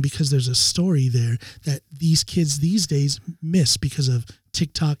to be in, because there's a story there that these kids these days miss because of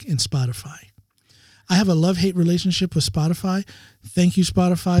TikTok and Spotify. I have a love-hate relationship with Spotify. Thank you,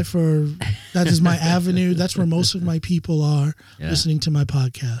 Spotify, that is my avenue. That's where most of my people are listening to my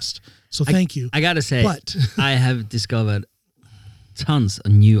podcast. So thank you. I got to say, I have discovered tons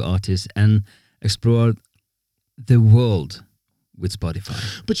of new artists and explored the world with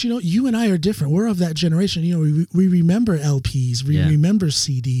Spotify. But, you know, you and I are different. We're of that generation. You know, we remember LPs, we remember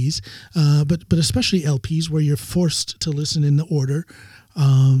CDs, but especially LPs where you're forced to listen in the order,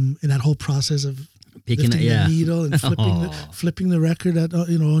 in that whole process of picking the needle and flipping the record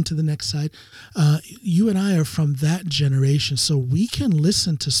onto the next side. You and I are from that generation, so we can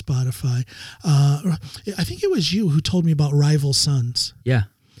listen to Spotify. I think it was you who told me about Rival Sons. Yeah.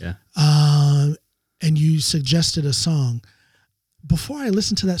 And you suggested a song. Before I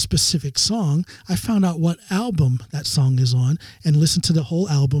listened to that specific song, I found out what album that song is on and listened to the whole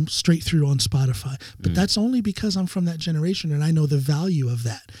album straight through on Spotify. But that's only because I'm from that generation and I know the value of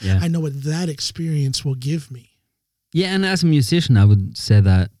that. Yeah. I know what that experience will give me. Yeah, and as a musician, I would say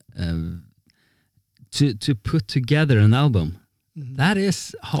that to put together an album, that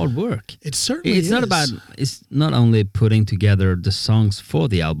is hard work. It certainly is. It's not only putting together the songs for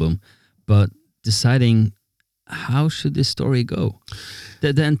the album, but deciding how should this story go?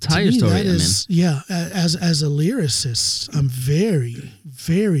 The entire story. As a lyricist, I'm very,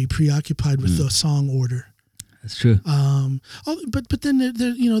 very preoccupied with the song order. That's true. But then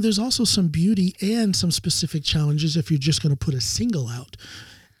there's also some beauty and some specific challenges if you're just going to put a single out.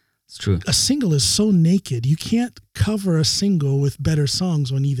 It's true. A single is so naked. You can't cover a single with better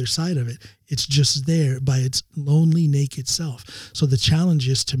songs on either side of it. It's just there by its lonely, naked self. So the challenge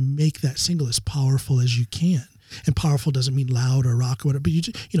is to make that single as powerful as you can. And powerful doesn't mean loud or rock or whatever, but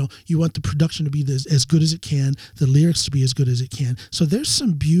you want the production to be as good as it can, the lyrics to be as good as it can. So there's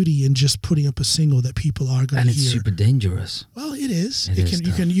some beauty in just putting up a single that people are going to hear. And it's super dangerous. Well, it is.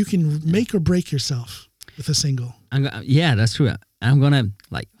 You can make or break yourself with a single. That's true. I'm gonna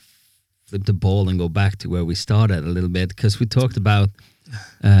flip the ball and go back to where we started a little bit, because we talked about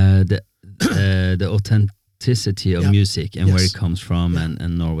the authenticity of music and where it comes from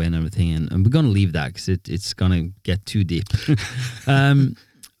and Norway and everything, and we're gonna leave that because it's gonna get too deep.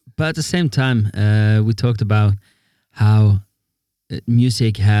 But at the same time, we talked about how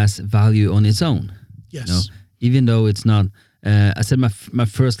music has value on its own. Yes. You know? Even though it's not. I said my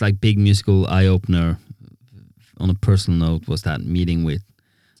first big musical eye opener on a personal note was that meeting with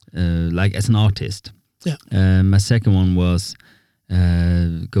as an artist. Yeah. My second one was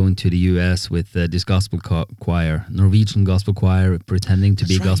going to the US with this gospel choir, Norwegian gospel choir, pretending to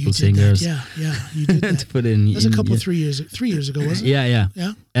be gospel singers. That. Yeah, you did that. To put in, it was a couple 3 years ago, wasn't it? Yeah.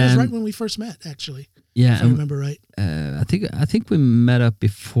 It was right when we first met, actually. Yeah, if I remember right. I think we met up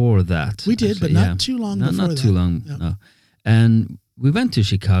before that. We did, actually, but not too long before that. Not too long, no. And we went to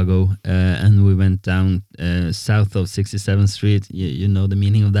Chicago, and we went down south of 67th Street. You know the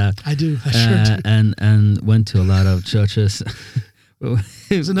meaning of that. I do. I sure do. And went to a lot of churches.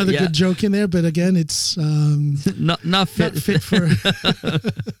 There's another good joke in there, but again, it's not fit for.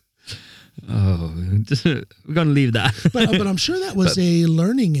 We're gonna leave that. but I'm sure that was a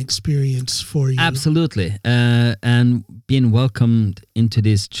learning experience for you. Absolutely, and being welcomed into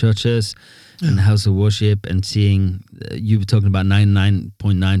these churches and house of worship, and seeing you were talking about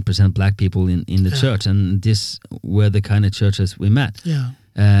 99.9% black people in the church, and this were the kind of churches we met. Yeah,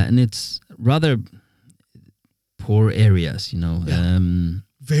 and it's rather poor areas,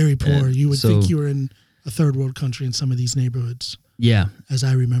 very poor. You would think you were in a third world country in some of these neighborhoods. Yeah, as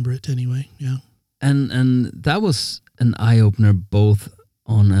I remember it, anyway. Yeah, and that was an eye opener, both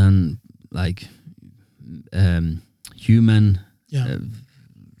on an human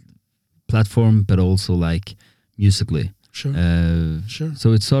platform, but also musically. Sure. Sure.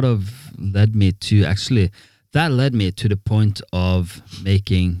 So it sort of led me to the point of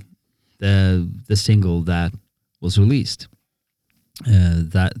making the single that was released.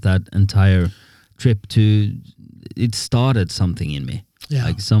 That entire trip it started something in me.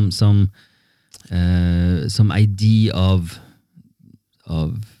 Yeah. Some idea of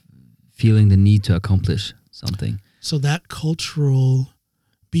of feeling the need to accomplish something. So that cultural,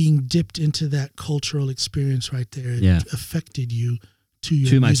 being dipped into that cultural experience right there, it affected you to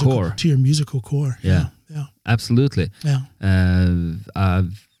your my core, to your musical core. Yeah, absolutely. Yeah,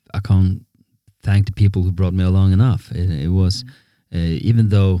 I can't thank the people who brought me along enough. It was, even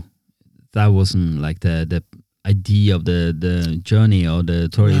though that wasn't like the idea of the journey or the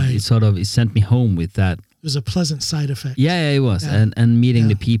tour, it sent me home with that. It was a pleasant side effect. Yeah, it was, and meeting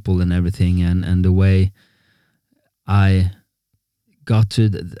the people and everything, and the way I got to.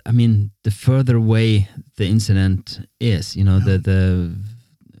 The further away the incident is, the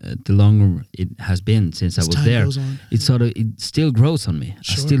longer it has been since I was there, it still grows on me.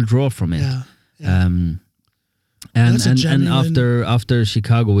 Sure. I still draw from it. Yeah. And after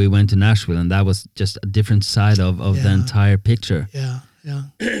Chicago, we went to Nashville, and that was just a different side of the entire picture. Yeah.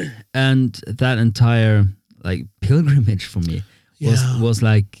 And that entire like pilgrimage for me was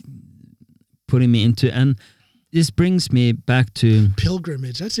like putting me into, and this brings me back to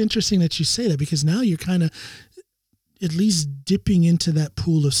pilgrimage. That's interesting that you say that, because now you're kind of at least dipping into that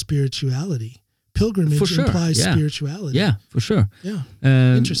pool of spirituality. Pilgrimage implies spirituality. Yeah, for sure. Yeah,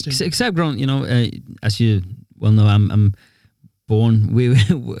 interesting. Except grown, as you well know, I'm born.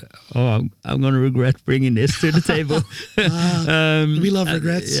 I'm going to regret bringing this to the table. We love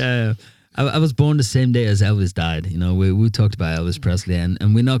regrets. Yeah. I was born the same day as Elvis died. We talked about Elvis Presley,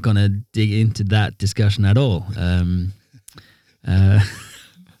 and we're not going to dig into that discussion at all. I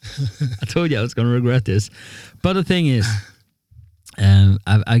told you I was going to regret this. But the thing is,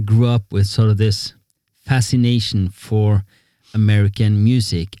 I grew up with sort of this fascination for American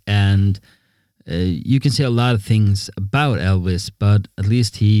music, and you can say a lot of things about Elvis, but at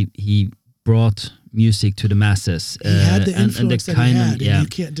least he brought music to the masses. He had the influence that he had, and you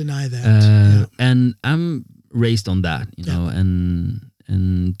can't deny that. And I'm raised on that,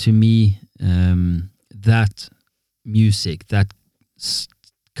 and to me, that music, that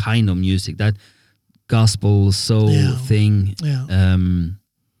kind of music, that gospel soul thing,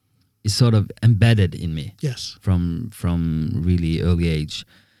 is sort of embedded in me. Yes, from really early age,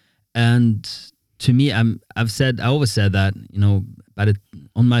 and to me, I always said that,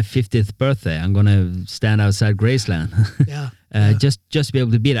 on my 50th birthday, I'm gonna stand outside Graceland. Just to be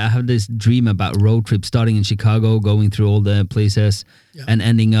able to be there. I have this dream about road trip starting in Chicago, going through all the places, and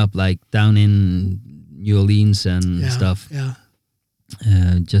ending up like down in New Orleans and stuff.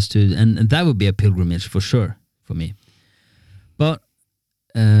 Just to, and that would be a pilgrimage for sure for me. But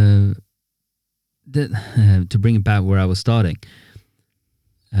to bring it back where I was starting,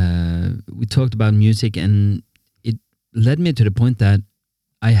 we talked about music, and it led me to the point that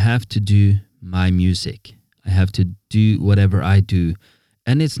I have to do my music. I have to do whatever I do.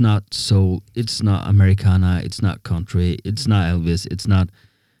 And it's not soul, it's not Americana, it's not country, it's not Elvis,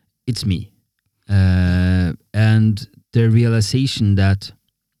 it's me. And the realization that,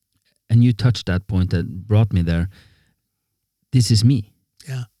 and you touched that point that brought me there, this is me.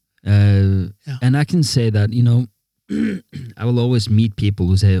 And I can say that, I will always meet people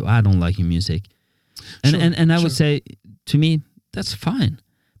who say, I don't like your music. And I would say, to me, that's fine.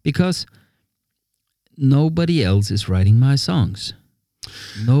 Because nobody else is writing my songs.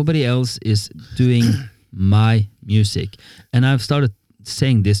 Nobody else is doing my music. And I've started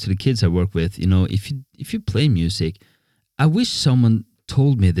saying this to the kids I work with, if you play music, I wish someone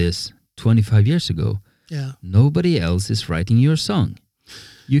told me this 25 years ago. Nobody else is writing your song.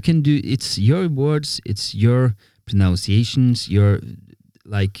 You can do, it's your words, it's your pronunciations,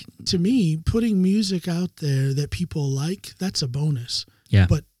 to me, putting music out there that people like, that's a bonus.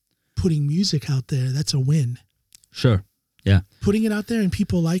 But putting music out there, that's a win. Sure. Putting it out there and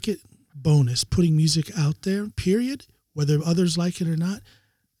people like it, bonus. Putting music out there, period, whether others like it or not,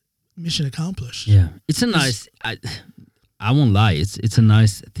 mission accomplished. It's a nice, I won't lie, it's a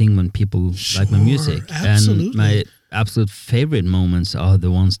nice thing when people like my music. Absolutely. And my absolute favorite moments are the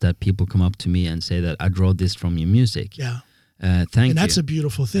ones that people come up to me and say that I draw this from your music. Thank you. And that's a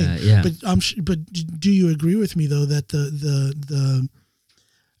beautiful thing. But do you agree with me though that the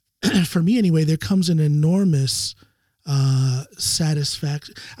for me anyway, there comes an enormous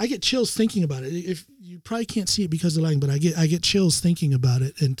satisfaction. I get chills thinking about it. If you probably can't see it because of the lighting, but I get chills thinking about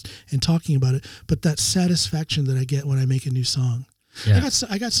it and talking about it. But that satisfaction that I get when I make a new song.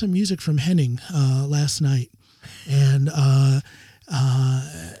 I got some music from Henning last night, and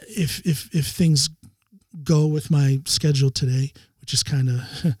if things go with my schedule today, which is kind of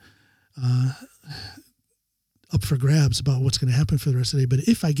up for grabs about what's going to happen for the rest of the day. But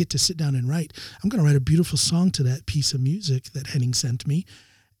if I get to sit down and write, I'm going to write a beautiful song to that piece of music that Henning sent me.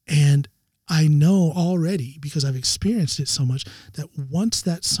 And I know already, because I've experienced it so much, that once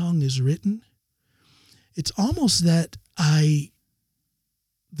that song is written, it's almost that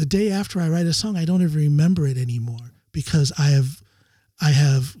the day after I write a song, I don't even remember it anymore, because I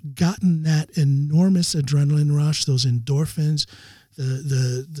have gotten that enormous adrenaline rush, those endorphins,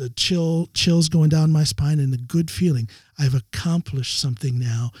 the chills going down my spine, and the good feeling. I've accomplished something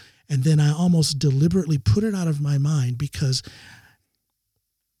now, and then I almost deliberately put it out of my mind, because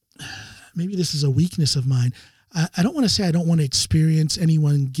maybe this is a weakness of mine. I don't want to say I don't want to experience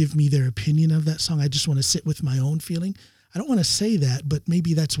anyone give me their opinion of that song. I just want to sit with my own feeling. I don't want to say that, but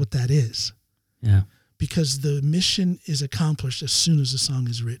maybe that's what that is. Yeah. Because the mission is accomplished as soon as the song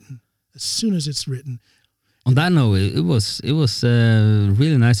is written, as soon as it's written. On that note, it was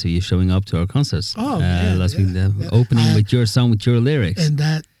really nice of you showing up to our concerts last week, opening with your song, with your lyrics. And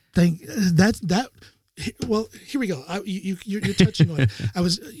that thing, well, here we go. You're touching on it.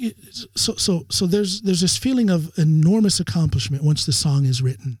 So there's this feeling of enormous accomplishment once the song is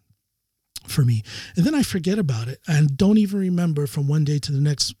written for me, and then I forget about it and don't even remember from one day to the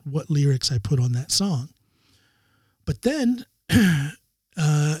next what lyrics I put on that song. But then,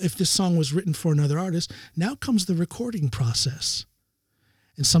 if this song was written for another artist, now comes the recording process,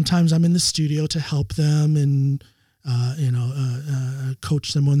 and sometimes I'm in the studio to help them and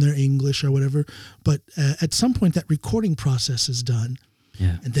coach them on their English or whatever. But at some point, that recording process is done.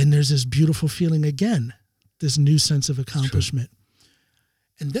 Yeah. And then there's this beautiful feeling again, this new sense of accomplishment.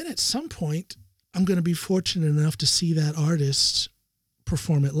 And then at some point, I'm going to be fortunate enough to see that artist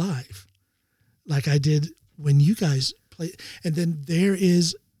perform it live, like I did when you guys played. And then there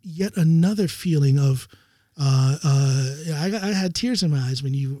is yet another feeling of, I had tears in my eyes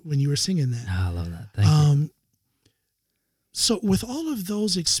when you were singing that. Oh, I love that. Thank you. So with all of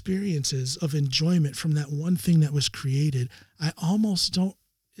those experiences of enjoyment from that one thing that was created, I almost don't,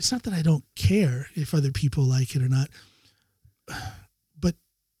 it's not that I don't care if other people like it or not, but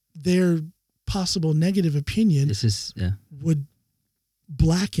their possible negative opinion would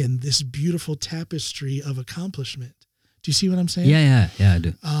blacken this beautiful tapestry of accomplishment. Do you see what I'm saying? Yeah, I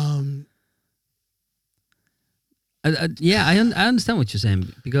do. I understand what you're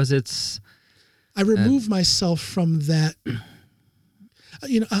saying, because it's, I remove myself from that.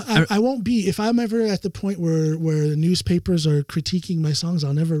 I won't be, if I'm ever at the point where the newspapers are critiquing my songs,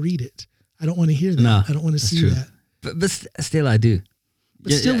 I'll never read it. I don't want to hear that. No, I don't want to see true. that. But still I do.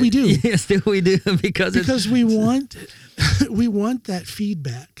 But still we do. Yeah, still we do, because we want that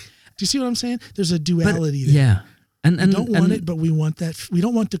feedback. Do you see what I'm saying? There's a duality there. Yeah. And we don't want it, but we want that. We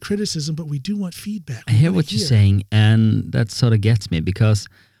don't want the criticism, but we do want feedback. I hear what you're saying, and that sort of gets me, because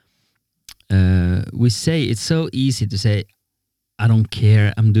we say, it's so easy to say, I don't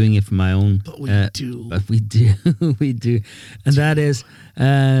care, I'm doing it for my own. But we do. But we do. We do. And that is,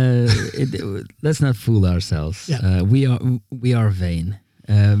 let's not fool ourselves. Yeah. We are vain.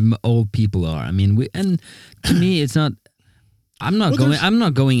 Old people are. I mean, and to me, it's not, I'm not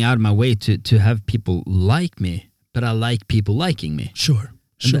going out of my way to have people like me, but I like people liking me. Sure.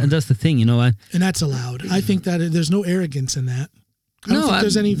 And that's the thing, and that's allowed. I think that there's no arrogance in that. I don't think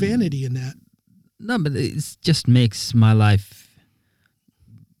there's any vanity in that. No, but it just makes my life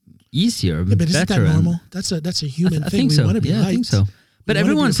easier, but better. Isn't that normal? That's a human thing. I think we so. want to be liked. I think so. But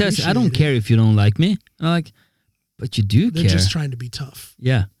everyone says, I don't care if you don't like me. And I'm like, but you do care. They're just trying to be tough.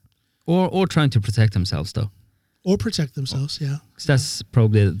 Yeah. Or trying to protect themselves, though. Or protect themselves, yeah. 'Cause that's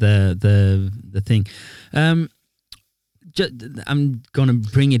probably the thing. I'm gonna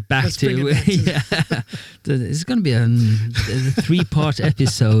bring it back to it's gonna be a 3-part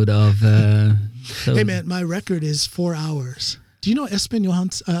episode of. Hey man, my record is 4 hours. Do you know Espen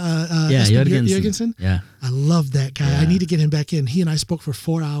Jørgensen? Yeah, I love that guy. Yeah. I need to get him back in. He and I spoke for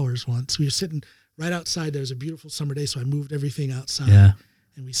 4 hours once. We were sitting right outside. There was a beautiful summer day, so I moved everything outside. Yeah.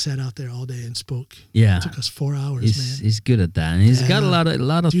 And we sat out there all day and spoke. Yeah, it took us 4 hours, man. He's good at that, and he's got a lot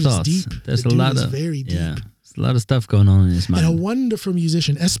of dude thoughts. Is deep. There's the a lot is of very deep. Yeah, there's a lot of stuff going on in his mind. And a wonderful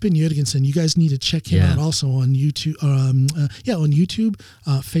musician, Espen Jørgensen. You guys need to check him out also on YouTube. On YouTube,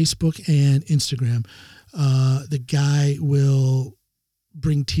 Facebook, and Instagram. The guy will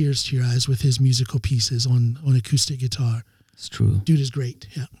bring tears to your eyes with his musical pieces on acoustic guitar. It's true. Dude is great.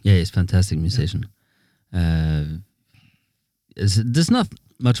 Yeah. Yeah, he's a fantastic musician. Yeah. There's not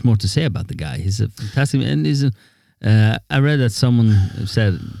much more to say about the guy. He's a fantastic, and I read that someone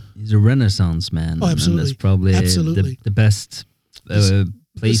said he's a Renaissance man. Oh, absolutely. And that's probably the best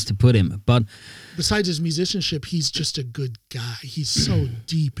place to put him. But besides his musicianship, he's just a good guy. He's so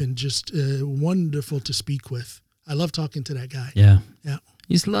deep and just wonderful to speak with. I love talking to that guy. Yeah. Yeah.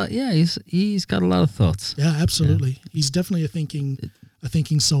 He's got a lot of thoughts. Yeah, absolutely. Yeah. He's definitely a thinking a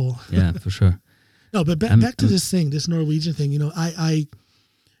thinking soul. Yeah, for sure. No, but back to this thing, this Norwegian thing. You know,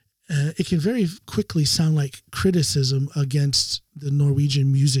 it can very quickly sound like criticism against the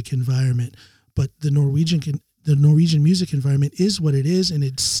Norwegian music environment, but the Norwegian music environment is what it is, and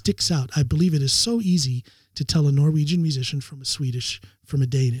it sticks out. I believe it is so easy to tell a Norwegian musician from a Swedish, from a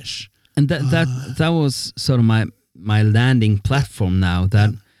Danish. And that was sort of my landing platform now,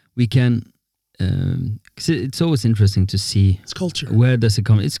 that we can, because it's always interesting to see it's culture. Where does it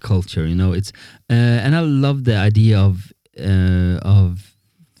come? It's culture, you know. It's and I love the idea of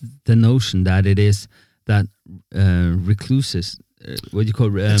the notion that it is that recluses. What do you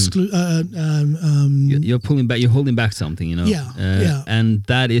call you're pulling back. You're holding back something, you know. Yeah. And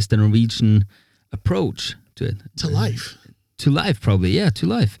that is the Norwegian approach to it. To life. To life, probably. Yeah, to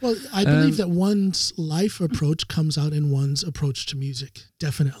life. Well, I believe that one's life approach comes out in one's approach to music.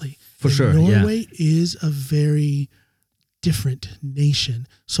 Definitely. For sure. Norway is a very different nation.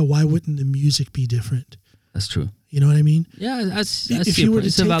 So why wouldn't the music be different? That's true. You know what I mean? Yeah, if you were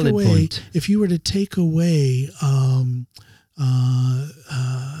to take away, If you were to take away,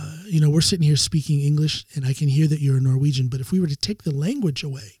 you know, we're sitting here speaking English, and I can hear that you're a Norwegian. But if we were to take the language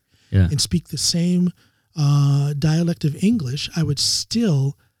away and speak the same dialect of English, I would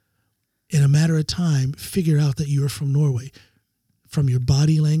still, in a matter of time, figure out that you are from Norway, from your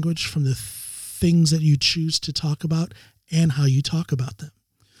body language, from the things that you choose to talk about, and how you talk about them.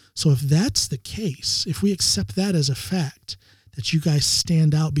 So if that's the case, if we accept that as a fact, that you guys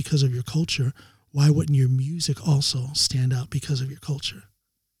stand out because of your culture, why wouldn't your music also stand out because of your culture?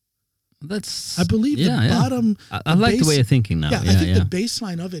 I believe the bottom... I like the way you're thinking now. Yeah, I think the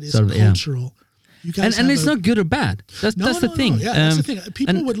baseline of it is sort of, cultural. You guys and it's not good or bad. That's the thing. No. Yeah, that's the thing.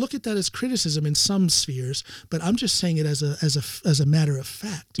 People would look at that as criticism in some spheres, but I'm just saying it as a matter of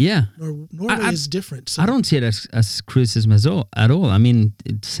fact. Yeah, Norway is different. So. I don't see it as criticism at all. I mean,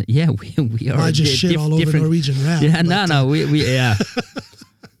 we are. I just shit all over Norwegian rap. Yeah, we yeah.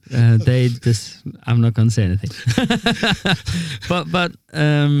 They just. I'm not gonna say anything. but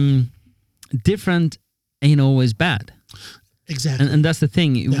different ain't always bad. Exactly. And that's the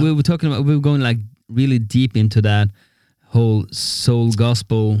thing. Yeah. We were going like really deep into that whole soul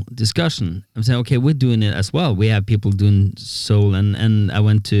gospel discussion. I'm saying, okay, we're doing it as well. We have people doing soul, and I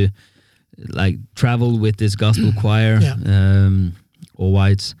went to like travel with this gospel choir, All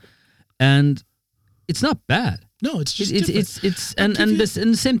Whites, and it's not bad. No, it's just it's and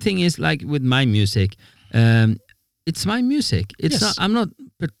the same thing is like with my music. It's my music. It's not. I'm not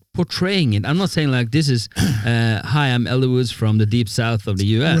portraying it. I'm not saying like this is hi, I'm Ellie Woods from the deep south of the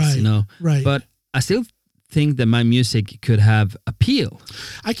US, right, you know. Right. But I still think that my music could have appeal.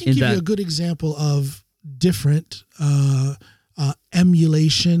 I can give you a good example of different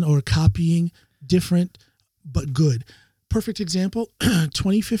emulation or copying, different but good. Perfect example,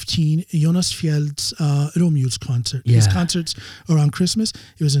 2015, Jonas Fjeld's Romjulsconcert. Yeah. His concerts around Christmas.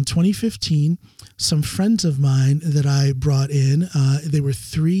 It was in 2015. Some friends of mine that I brought in, they were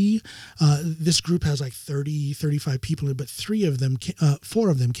three. This group has like 30, 35 people in it, but four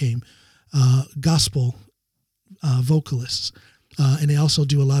of them came, gospel vocalists. And they also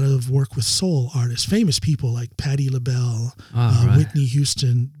do a lot of work with soul artists, famous people like Patti LaBelle, right. Whitney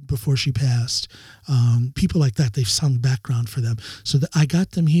Houston before she passed. People like that, they've sung background for them. So I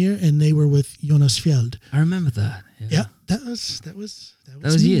got them here, and they were with Jonas Fjeld. I remember that. Yeah, that was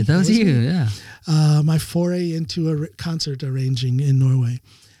you. That was you. Me. Yeah. My foray into a concert arranging in Norway,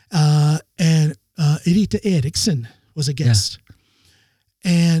 and Rita Eriksen was a guest,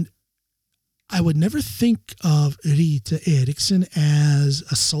 and I would never think of Rita Eriksen as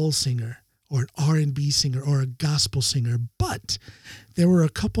a soul singer or an R&B singer or a gospel singer, but there were a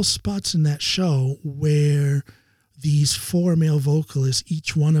couple spots in that show where these four male vocalists,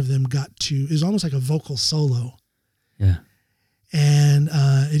 each one of them it was almost like a vocal solo. Yeah. And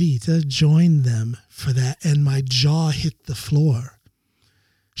Rita joined them for that, and my jaw hit the floor.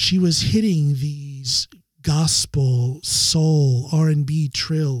 She was hitting these gospel, soul, R&B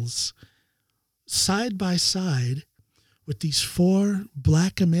trills side by side with these four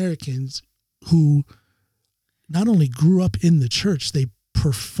Black Americans who not only grew up in the church, they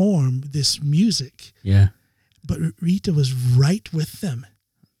perform this music. Yeah. But Rita was right with them.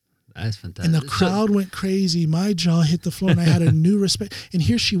 That's fantastic. And the crowd went crazy. My jaw hit the floor, and I had a new respect. And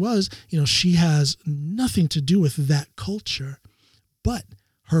here she was, she has nothing to do with that culture, but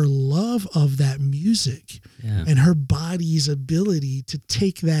her love of that music and her body's ability to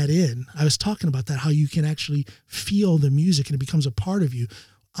take that in. I was talking about that, how you can actually feel the music and it becomes a part of you.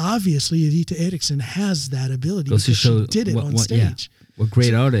 Obviously, Rita Eriksen has that ability because she did it on stage. What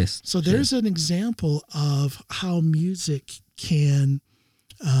great artist. So there's an example of how music can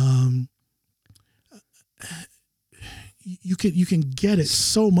you can get it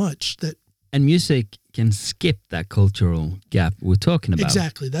so much that. And music can skip that cultural gap we're talking about.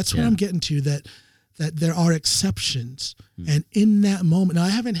 Exactly. That's what I'm getting to, that there are exceptions. And in that moment, now I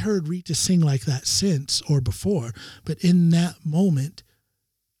haven't heard Rita sing like that since or before, but in that moment,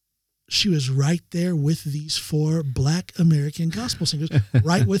 she was right there with these 4 Black American gospel singers,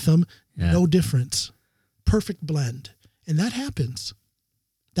 right with them, no difference. Perfect blend. And that happens.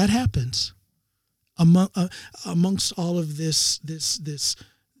 That happens. Amongst all of this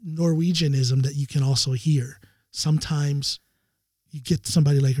Norwegianism that you can also hear. Sometimes you get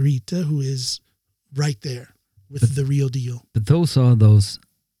somebody like Rita who is right there with the real deal. But those are those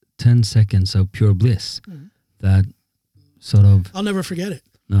 10 seconds of pure bliss that sort of... I'll never forget it.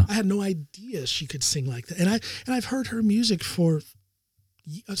 No. I had no idea she could sing like that. And I've heard her music for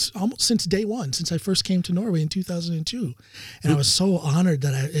almost since day one, since I first came to Norway in 2002. And I was so honored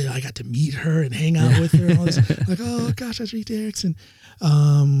that I got to meet her and hang out with her. And all this. Like, oh gosh, that's Rita Erickson.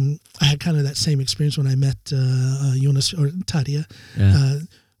 I had kind of that same experience when I met Jonas or Tadia. Yeah.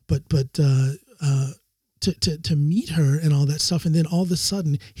 But to meet her and all that stuff, and then all of a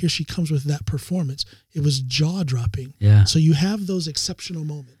sudden here she comes with that performance. It was jaw dropping. Yeah. So you have those exceptional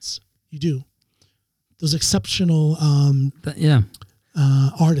moments. You do. Those exceptional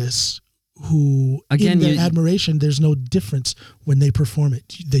artists who, again, in their admiration, there's no difference when they perform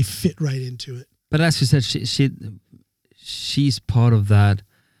it. They fit right into it. But as you said, she's part of that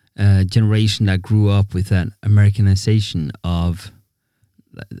generation that grew up with that Americanization of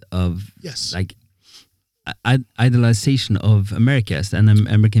yes, like idolization of Americas and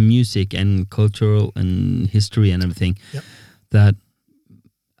American music and cultural and history and everything. Yep. That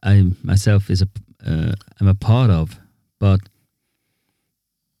I myself am a part of. But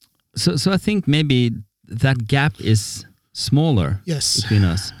so I think maybe that gap is smaller. Yes. Between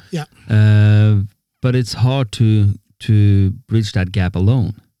us. Yeah. But it's hard to bridge that gap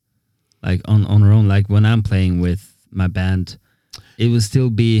alone. Like on our own. Like when I'm playing with my band, it will still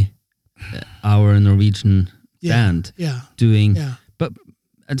be our Norwegian band doing. Yeah. But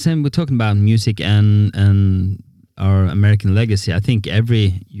at the same, we're talking about music and our American legacy. I think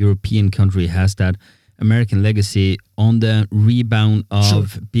every European country has that American legacy on the rebound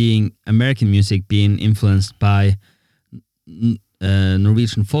of being American music being influenced by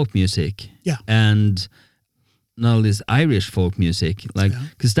Norwegian folk music. Yeah. And not only this Irish folk music, like,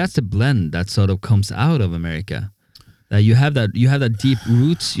 because that's the blend that sort of comes out of America. You have that deep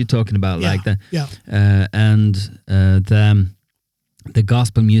roots you're talking about, like that, and the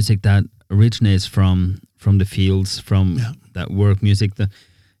gospel music that originates from the fields, from that work music.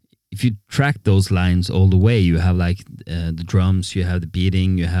 If you track those lines all the way, you have like the drums, you have the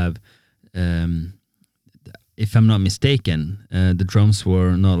beating, you have, if I'm not mistaken, the drums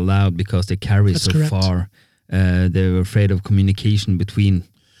were not allowed because they carry far. They were afraid of communication between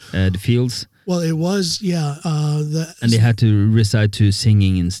the fields. Well, it was, and they had to resort to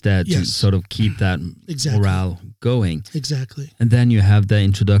singing instead to sort of keep that morale going. Exactly. And then you have the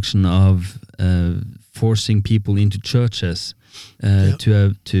introduction of forcing people into churches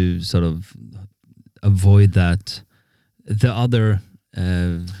to sort of avoid that. The other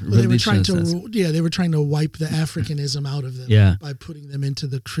religions. They were trying to wipe the Africanism out of them by putting them into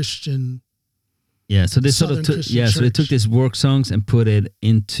the Christian. Yeah, so they sort of took so they took these work songs and put it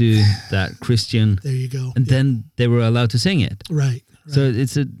into that Christian. There you go. And then they were allowed to sing it. Right. So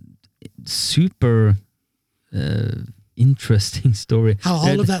it's a super interesting story. How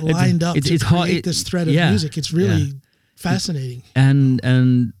all of that lined up to create this thread of music. It's really fascinating. And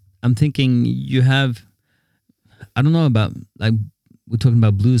I'm thinking you have, I don't know about, like, we're talking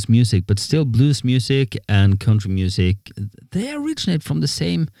about blues music, but still blues music and country music, they originate from the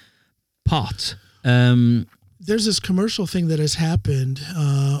same pot. There's this commercial thing that has happened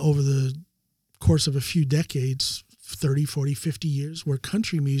over the course of a few decades, 30, 40, 50 years, where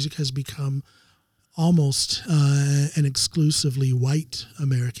country music has become almost an exclusively white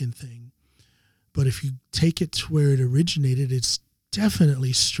American thing. But if you take it to where it originated, it's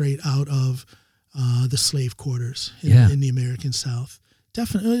definitely straight out of the slave quarters in the American South.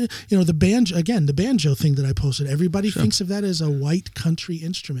 Definitely, the banjo thing that I posted, everybody thinks of that as a white country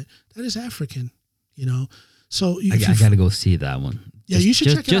instrument. That is African, So I got to go see that one. Yeah, you should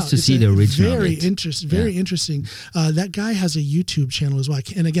check it out. Just to see the original. Very interesting. That guy has a YouTube channel as well.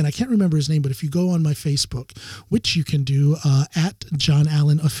 And again, I can't remember his name, but if you go on my Facebook, which you can do at John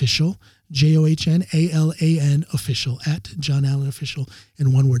Allen Official, JOHNALAN Official, at John Allen Official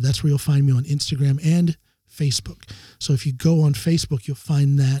in one word. That's where you'll find me on Instagram and Facebook. So if you go on Facebook, you'll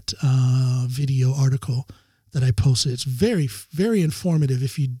find that video article that I posted. It's very, very informative.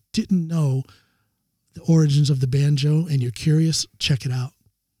 If you didn't know the origins of the banjo and you're curious, check it out.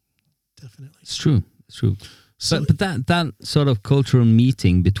 Definitely. It's true. So, but that sort of cultural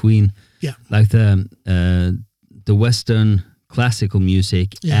meeting between like the Western classical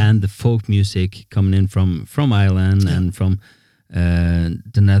music and the folk music coming in from Ireland and from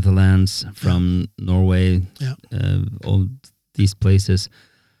the Netherlands, from Norway, all these places,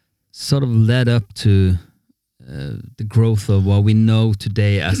 sort of led up to the growth of what we know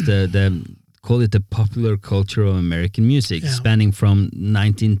today as the call it the popular culture of American music, spanning from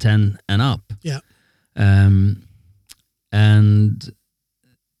 1910 and up. Yeah. And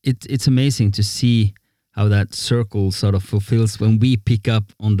it's amazing to see how that circle sort of fulfills when we pick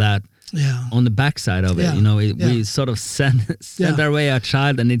up on that on the backside of it. You know, we sort of sent our way our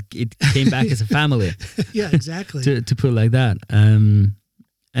child, and it came back as a family. Yeah, exactly. to put it like that. And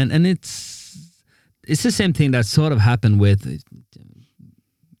it's the same thing that sort of happened with.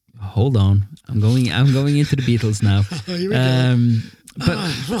 Hold on, I'm going into the Beatles now. Oh, here we go.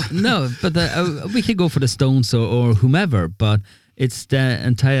 But no, but we could go for the Stones or whomever. But it's the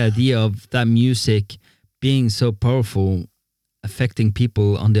entire idea of that music being so powerful, affecting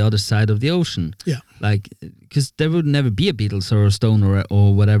people on the other side of the ocean. Yeah, like because there would never be a Beatles or a Stone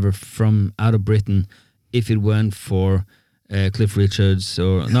or whatever from out of Britain if it weren't for Cliff Richards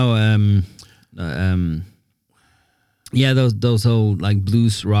or those old like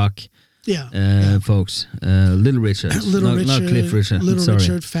blues rock. Folks, Little Richard, not Cliff Richard.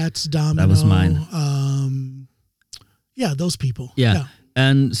 Richard, Fats Domino. That was mine. Those people. Yeah.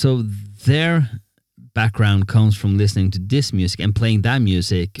 And so their background comes from listening to this music and playing that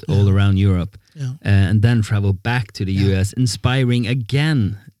music all around Europe, and then travel back to the US, inspiring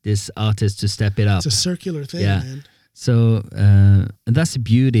again this artist to step it up. It's a circular thing, man. So and that's the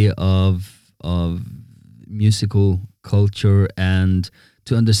beauty of musical culture and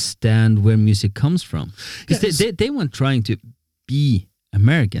to understand where music comes from. Because they weren't trying to be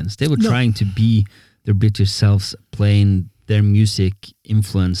Americans. They were trying to be their British selves, playing their music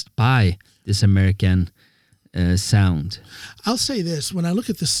influenced by this American sound. I'll say this. When I look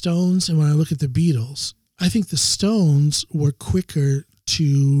at the Stones and when I look at the Beatles, I think the Stones were quicker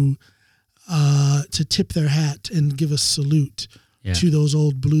to tip their hat and give a salute to those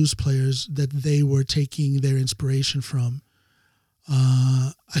old blues players that they were taking their inspiration from.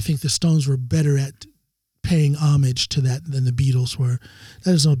 I think the Stones were better at paying homage to that than the Beatles were.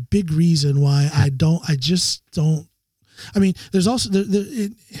 That is a big reason why I just don't. I mean, there's also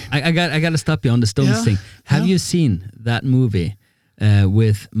I got to stop you on the Stones thing. Have you seen that movie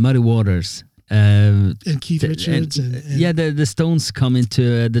with Muddy Waters? And Keith Richards and the Stones come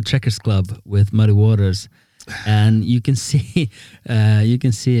into the Checkers Club with Muddy Waters, and you can see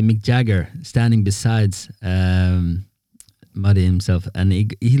Mick Jagger standing beside Muddy himself, and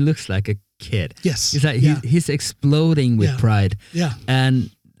he looks like a kid. Yes, he's like he's exploding with pride. Yeah, and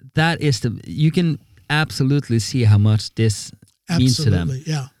that is you can absolutely see how much this means to them.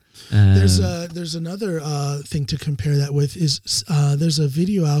 Yeah. There's another thing to compare that with is there's a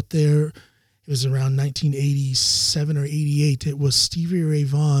video out there. It was around 1987 or 88. It was Stevie Ray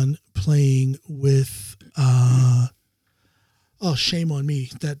Vaughan playing with, shame on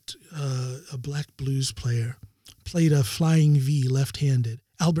me, that a black blues player played a flying V left-handed,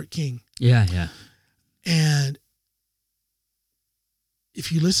 Albert King. Yeah. And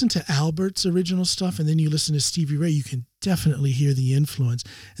if you listen to Albert's original stuff and then you listen to Stevie Ray, you can definitely hear the influence.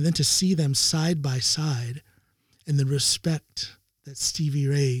 And then to see them side by side and the respect that Stevie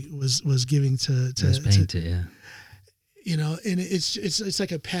Ray was giving to you know, and it's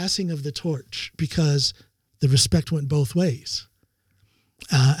like a passing of the torch because the respect went both ways.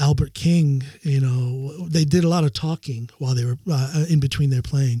 Albert King, you know, they did a lot of talking while they were in between their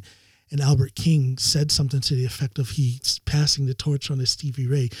playing, and Albert King said something to the effect of he's passing the torch on to Stevie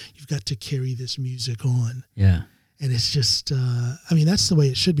Ray. You've got to carry this music on. Yeah, and it's just, I mean, that's the way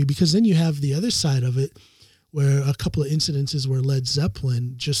it should be because then you have the other side of it, where a couple of incidences where Led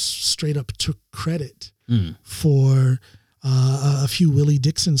Zeppelin just straight up took credit for a few Willie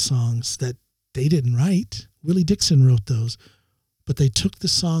Dixon songs that they didn't write. Willie Dixon wrote those, but they took the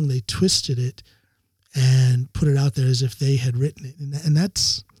song, they twisted it, and put it out there as if they had written it. And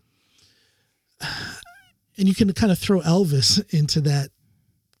that's, and you can kind of throw Elvis into that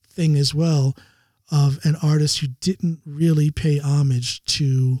thing as well, of an artist who didn't really pay homage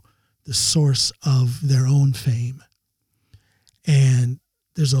to the source of their own fame. And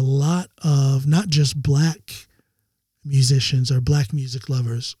there's a lot of not just black musicians or black music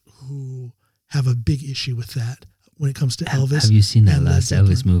lovers who have a big issue with that when it comes to Elvis. Have you seen that last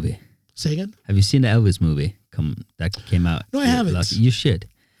Elvis movie? Say again? Have you seen the Elvis movie that came out? No, I haven't. You should.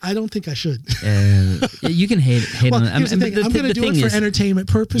 I don't think I should. You can hate Well, on it. here's the thing. I'm going to do it for entertainment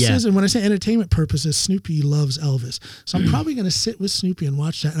purposes. Yeah. And when I say entertainment purposes, Snoopy loves Elvis. So I'm probably going to sit with Snoopy and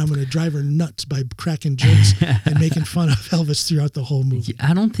watch that. And I'm going to drive her nuts by cracking jokes and making fun of Elvis throughout the whole movie.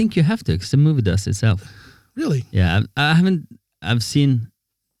 I don't think you have to, because the movie does itself. Really? Yeah, I've seen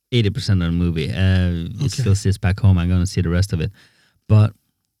 80% of the movie. It still sits back home. I'm going to see the rest of it. But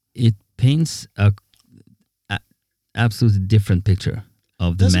it paints a absolutely different picture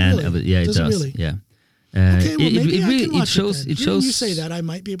of the man. Really? Yeah, it does. Really? Yeah. Okay, well, maybe I can watch it shows. It shows. You say that, I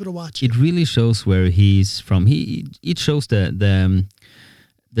might be able to watch it. It really shows where he's from. It shows the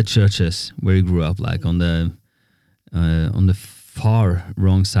churches where he grew up, like on the far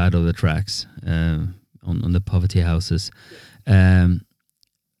wrong side of the tracks, on the poverty houses, and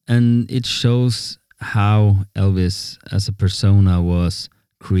it shows how Elvis as a persona was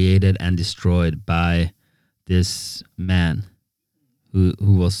created and destroyed by this man who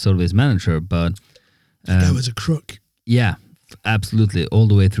was sort of his manager, but that guy was a crook. Yeah, absolutely, all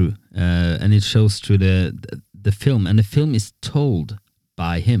the way through, and it shows through the film, and the film is told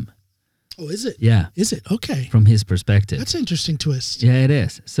by him. Oh, is it? Yeah, is it? Okay, from his perspective. That's an interesting twist. Yeah, it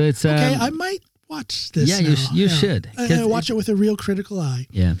is. So it's okay. I might watch this. Yeah, now. you should watch it with a real critical eye.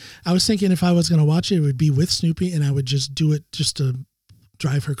 Yeah, I was thinking if I was going to watch it, it would be with Snoopy, and I would just do it just to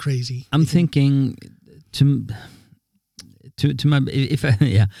drive her crazy. I'm thinking to my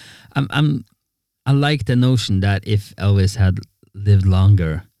I like the notion that if Elvis had lived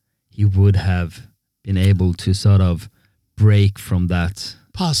longer, he would have been able to sort of break from that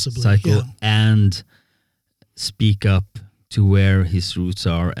possibly cycle and speak up to where his roots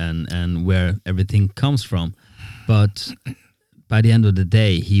are and where everything comes from. But by the end of the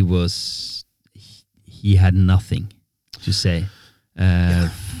day, he had nothing to say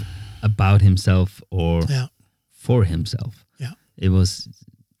about himself or for himself. Yeah, it was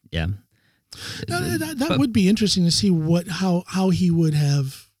that would be interesting to see how he would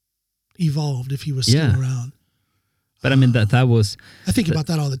have evolved if he was still around. But I mean that was. I think about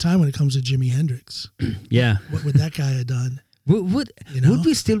that all the time when it comes to Jimi Hendrix. Yeah, what would that guy have done? Would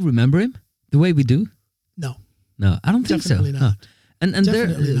we still remember him the way we do? No, I don't think definitely so. Not. And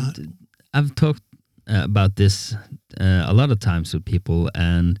definitely not. I've talked about this a lot of times with people,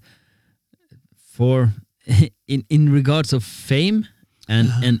 and in regards of fame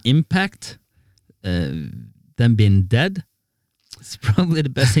and impact, them being dead, it's probably the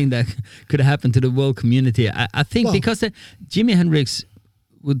best thing that could have happened to the world community. I think because Jimi Hendrix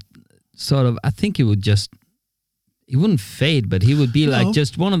would sort of, I think he wouldn't fade, but he would be like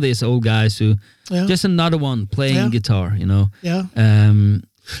just one of these old guys who, just another one playing guitar, you know. Yeah.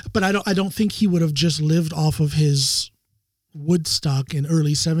 But I don't think he would have just lived off of his Woodstock in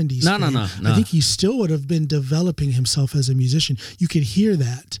early 70s. No. I think he still would have been developing himself as a musician. You could hear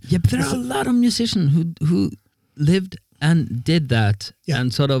that. Yeah, but there are a lot of musicians who lived and did that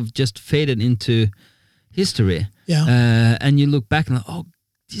and sort of just faded into history. Yeah. And you look back and like, oh,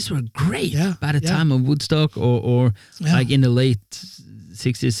 these were great by the time of Woodstock or like in the late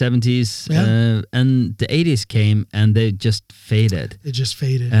 60s, 70s. And the 80s came and they just faded. It just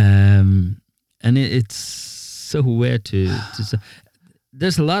faded. And it's so weird to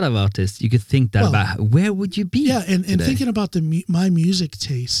there's a lot of artists you could think that about. Where would you be? Yeah, and thinking about my music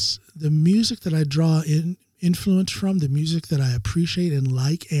tastes, the music that I draw influence from, the music that I appreciate and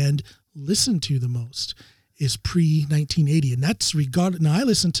like and listen to the most is pre-1980. And that's regarded. Now, I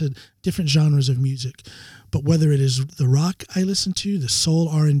listen to different genres of music, but whether it is the rock I listen to, the soul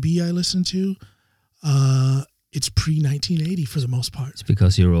R&B I listen to, it's pre-1980 for the most part. It's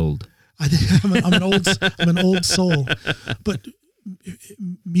because you're old. I think I'm an old soul, but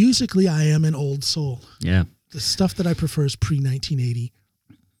musically I am an old soul. Yeah. The stuff that I prefer is pre-1980.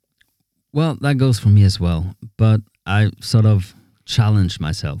 Well, that goes for me as well, but I sort of challenge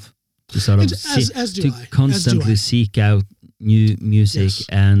myself to sort of constantly seek out new music,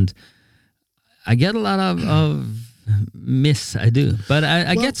 and I get a lot of miss. I do, but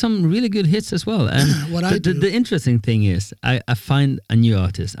I get some really good hits as well. And the interesting thing is, I find a new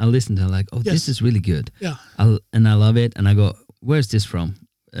artist, I listen to, like, this is really good. Yeah, and I love it, and I go, where's this from?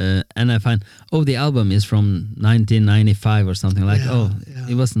 And I find, the album is from 1995 or something. Like,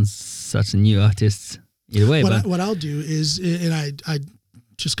 it wasn't such a new artist either way. What I'll do is, and I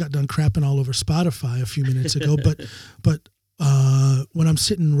just got done crapping all over Spotify a few minutes ago, but when I'm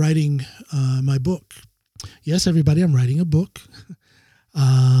sitting writing my book, yes, everybody, I'm writing a book.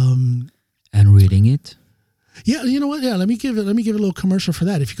 And reading it. Yeah, you know what? Yeah, let me give a little commercial for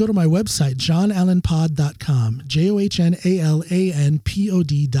that. If you go to my website, johnallenpod.com,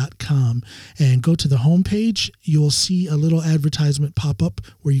 JOHNALANPOD.com, and go to the homepage, you'll see a little advertisement pop up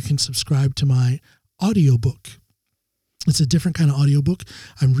where you can subscribe to my audiobook. It's a different kind of audiobook.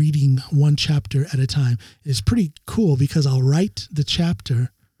 I'm reading one chapter at a time. It's pretty cool because I'll write the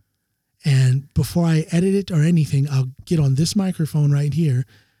chapter, and before I edit it or anything, I'll get on this microphone right here,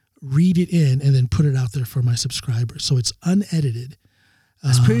 read it in, and then put it out there for my subscribers. So it's unedited.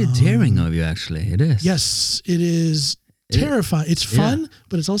 That's pretty daring of you, actually. It is. Yes, it is terrifying. It's fun,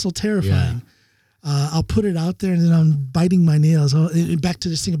 but it's also terrifying. I'll put it out there, and then I'm biting my nails. Back to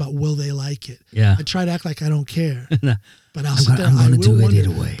this thing about will they like it? Yeah. I try to act like I don't care, but I'm going to do it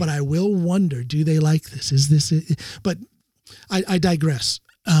either way. But I will wonder: do they like this? Is this it? But I digress.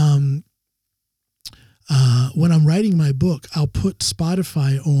 When I'm writing my book, I'll put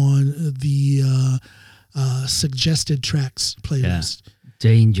Spotify on the suggested tracks playlist. Yeah.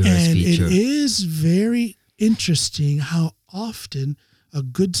 Dangerous and feature. It is very interesting how often a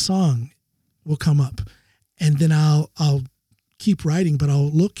good song will come up, and then I'll keep writing, but I'll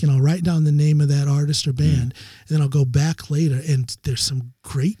look and I'll write down the name of that artist or band, and then I'll go back later, and there's some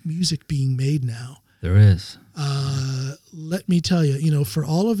great music being made now. There is. Let me tell you, for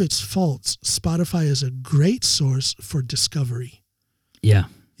all of its faults, Spotify is a great source for discovery. Yeah.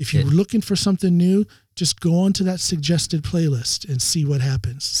 If you're looking for something new, just go onto that suggested playlist and see what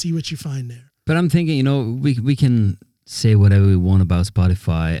happens. See what you find there. But I'm thinking, we can say whatever we want about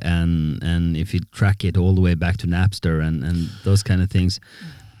Spotify, and if you track it all the way back to Napster and those kind of things,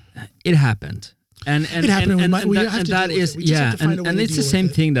 it happened. And it happened. And that is and it's the same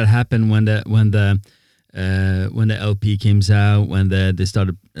thing that happened when the LP came out, when they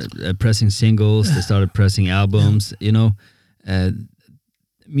started pressing singles, they started pressing albums.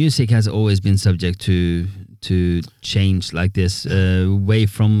 Music has always been subject to change like this, way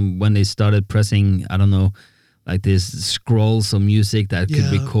from when they started pressing, I don't know, like this scrolls of music that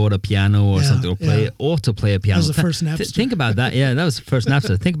could record a piano or something, or autoplay a piano. That was the first Napster. Think about that. Yeah, that was the first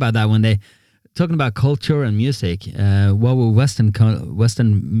Napster. Think about that when they talking about culture and music. What would Western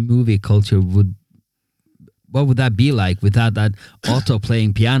movie culture what would that be like without that auto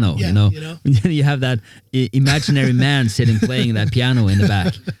playing piano? You have that imaginary man sitting playing that piano in the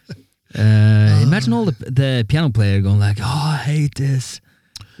back. Imagine all the piano player going like, "Oh, I hate this."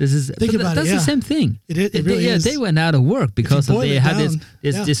 That's the same thing. It really is. They went out of work because they had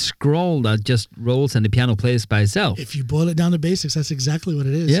this scroll that just rolls and the piano plays by itself. If you boil it down to basics, that's exactly what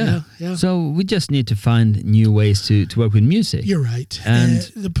it is. Yeah. So we just need to find new ways to work with music. You're right. And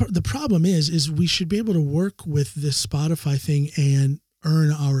the problem is we should be able to work with this Spotify thing and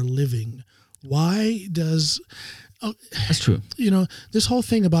earn our living. Why does... That's true. This whole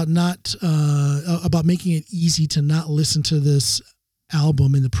thing about about making it easy to not listen to this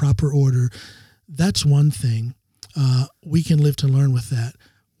album in the proper order, that's one thing. We can live to learn with that.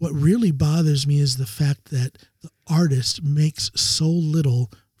 What really bothers me is the fact that the artist makes so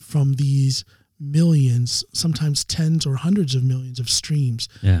little from these millions, sometimes tens or hundreds of millions of streams,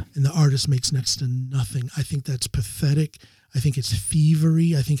 and the artist makes next to nothing. I think that's pathetic. I think it's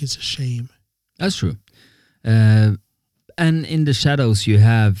thievery. I think it's a shame. That's true. And in the shadows, you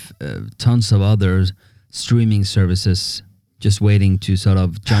have tons of other streaming services just waiting to sort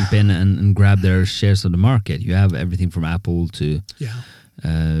of jump in and grab their shares of the market. You have everything from Apple to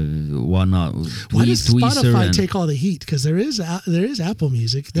whatnot. Why does Spotify take all the heat? Because there is Apple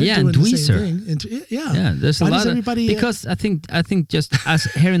Music. They're doing the same thing. There's a lot of because I think just as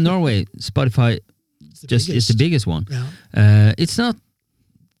here in Norway, Spotify is the biggest one. Yeah. It's not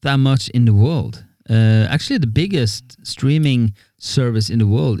that much in the world. Actually, the biggest streaming service in the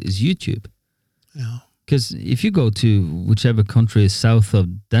world is YouTube. Yeah. Because if you go to whichever country is south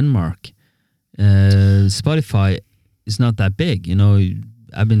of Denmark, Spotify is not that big.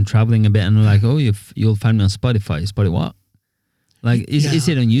 I've been traveling a bit, and I'm like, oh, you'll find me on Spotify. Spotify what? Like, is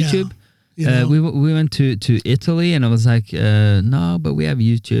it on YouTube? Yeah. We went to Italy, and I was like, no, but we have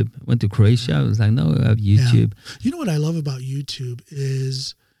YouTube. Went to Croatia, I was like, no, we have YouTube. Yeah. You know what I love about YouTube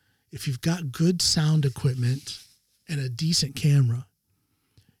is if you've got good sound equipment and a decent camera,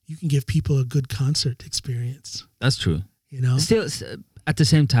 you can give people a good concert experience. That's true. Still, at the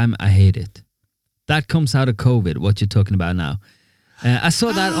same time, I hate it. That comes out of COVID. What you're talking about now. I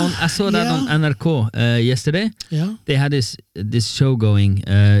saw that on NRK yesterday. Yeah. They had this show going.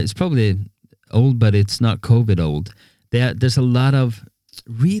 It's probably old, but it's not COVID old. There's a lot of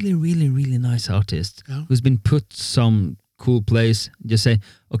really, really, really nice artists who's been put some cool place. Just say,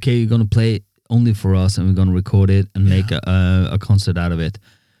 okay, you're gonna play only for us, and we're gonna record it and make a concert out of it.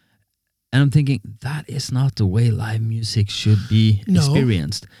 And I'm thinking, that is not the way live music should be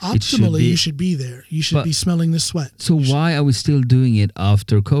experienced. Optimally, you should be there. You should be smelling the sweat. So why are we still doing it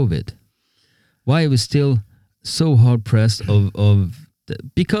after COVID? Why are we still so hard pressed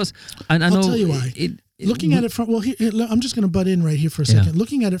because I know. I'll tell you why. Looking at it from I'm just going to butt in right here for a second.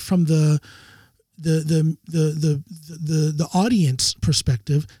 Looking at it from the audience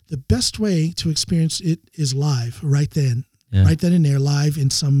perspective, the best way to experience it is live, right then and there, live in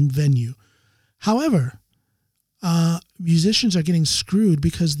some venue. However, musicians are getting screwed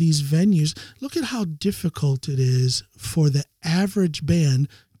because these venues, look at how difficult it is for the average band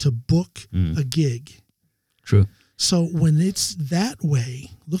to book a gig. True. So when it's that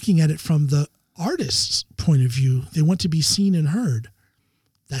way, looking at it from the artist's point of view, they want to be seen and heard.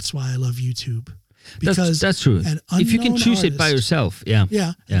 That's why I love YouTube. Because that's true. If you can choose it by yourself,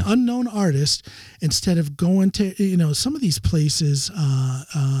 an unknown artist, instead of going to some of these places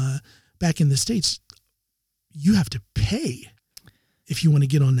back in the States, you have to pay if you want to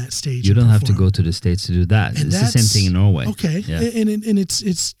get on that stage. You don't have to go to the States to do that. And it's the same thing in Norway. Okay, and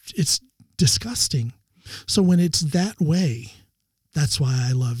it's disgusting. So when it's that way, that's why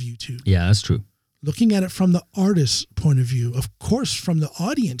I love YouTube. Yeah, that's true. Looking at it from the artist's point of view, of course, from the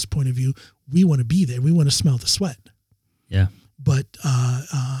audience point of view, we want to be there. We want to smell the sweat. Yeah. But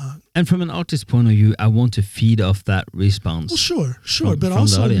and from an artist's point of view, I want to feed off that response. Well, sure, but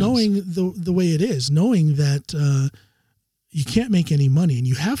also knowing the way it is, knowing that you can't make any money, and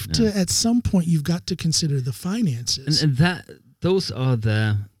you have to at some point you've got to consider the finances. And those are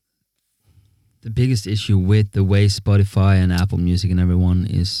the biggest issue with the way Spotify and Apple Music and everyone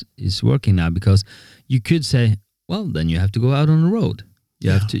is working now, because you could say, well, then you have to go out on the road. You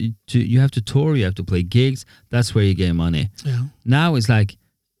have to tour, you have to play gigs. That's where you get money. Yeah. Now it's like,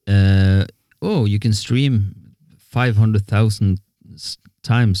 you can stream 500,000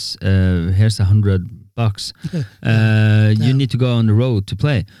 times. Here's $100. You need to go on the road to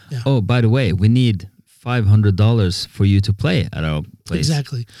play. Yeah. Oh, by the way, we need $500 for you to play at our place.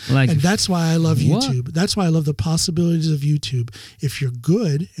 Exactly. And that's why I love YouTube. That's why I love the possibilities of YouTube. If you're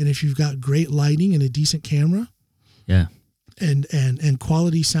good and if you've got great lighting and a decent camera, and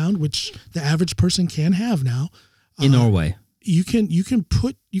quality sound, which the average person can have now in Norway, you can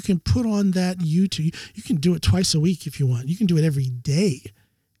put on that YouTube. You can do it twice a week if you want. You can do it every day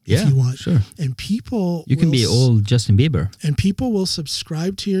if you want. Sure. And people, you can be all Justin Bieber, and people will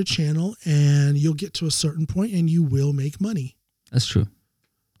subscribe to your channel, and you'll get to a certain point, and you will make money. That's true.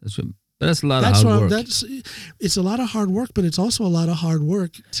 That's true. But that's a lot of hard work. It's a lot of hard work, but it's also a lot of hard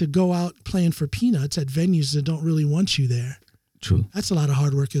work to go out playing for peanuts at venues that don't really want you there. True. That's a lot of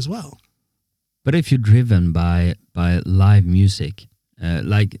hard work as well. But if you're driven by live music,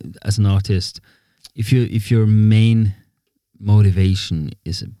 like as an artist, if your main motivation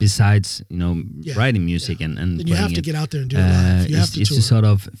is, besides writing music and then you have to get out there and do it live. You have to to sort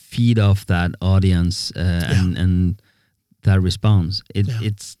of feed off that audience and that response.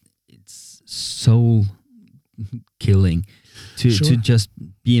 It's soul killing to just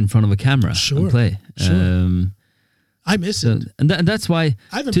be in front of a camera and play. I miss it, and that's why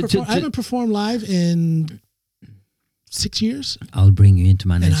I haven't performed live in 6 years. I'll bring you into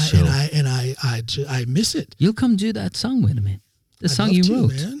my next show, and I miss it. You'll come do that song with me. The song you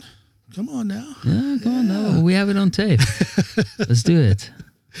wrote, man. Come on now. Yeah, come on now. We have it on tape. Let's do it.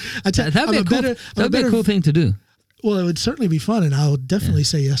 That'd be a cool thing to do. Well, it would certainly be fun, and I'll definitely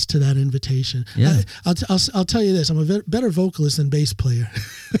say yes to that invitation. Yeah. I'll tell you this: I'm a better vocalist than bass player.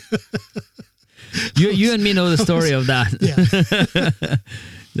 You and me know the story of that.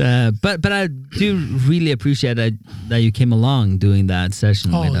 Yeah. But I do really appreciate that you came along doing that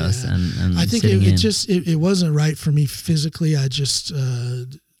session with us, and I think it wasn't right for me physically. I just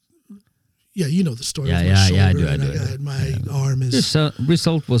you know the story. I do. My arm is. The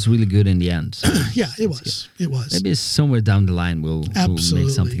result was really good in the end. So. Yeah, it was. It was. Maybe somewhere down the line we'll make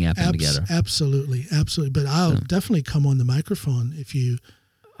something happen together. Absolutely. But I'll definitely come on the microphone if you.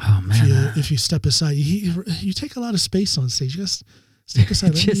 Oh man! If you step aside, you take a lot of space on stage. Just step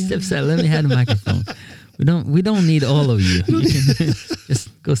aside. Step aside. Let me have the microphone. We don't need all of you. You can just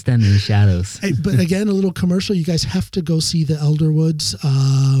go stand in the shadows. Hey, but again, a little commercial. You guys have to go see the Elderwoods.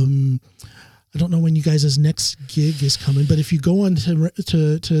 I don't know when you guys' next gig is coming, but if you go on to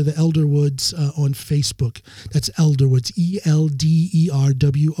the Elderwoods on Facebook, that's Elderwoods,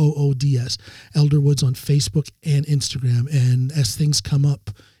 ELDERWOODS, Elderwoods on Facebook and Instagram. And as things come up,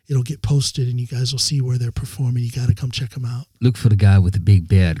 it'll get posted, and you guys will see where they're performing. You got to come check them out. Look for the guy with the big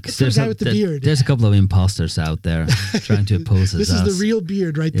beard. Look for the guy with the beard. There's a couple of imposters out there trying to oppose us. This is the real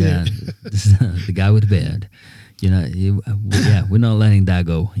beard right there. This is the guy with the beard. We're not letting that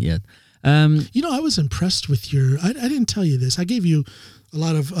go yet. I was impressed with your. I didn't tell you this. I gave you a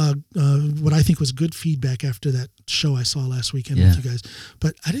lot of what I think was good feedback after that show I saw last weekend with you guys.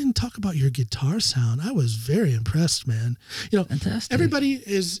 But I didn't talk about your guitar sound. I was very impressed, man. Fantastic. Everybody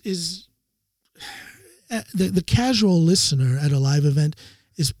is the casual listener at a live event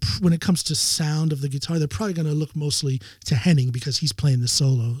is, when it comes to sound of the guitar, they're probably going to look mostly to Henning because he's playing the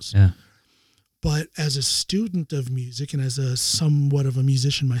solos. Yeah. But as a student of music and as a somewhat of a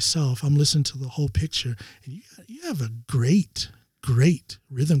musician myself, I'm listening to the whole picture, and you have a great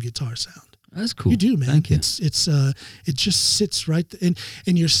rhythm guitar sound. That's cool. You do, man. Thank you. It just sits right in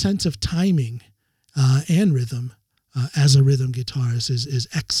your sense of timing and rhythm as a rhythm guitarist is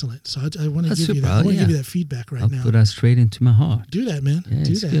excellent. So I want to give you that. I want to give you that feedback right now. I'll put that straight into my heart. Do that, man. Yeah,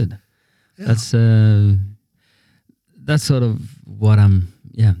 do it's that. good. Yeah. That's sort of what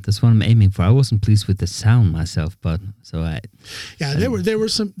that's what I'm aiming for. I wasn't pleased with the sound myself, but there were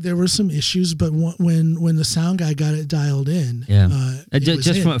some issues, but when the sound guy got it dialed in,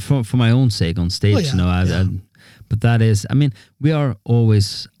 just for my own sake on stage, but that is, we are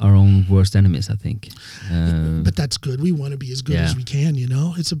always our own worst enemies, I think. But that's good. We want to be as good as we can.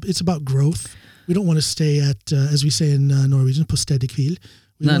 It's about growth. We don't want to stay at, as we say in Norwegian, på stedet hvil.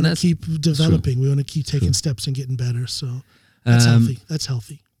 We want to keep developing. We want to keep taking steps and getting better. So that's healthy. That's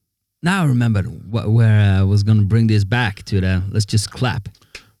healthy. Now I remember where I was going to bring this back to let's just clap.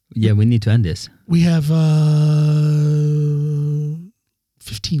 Yeah, we need to end this. We have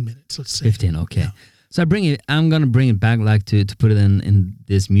 15 minutes, let's say. 15, okay. Yeah. So I'm going to bring it back to put it in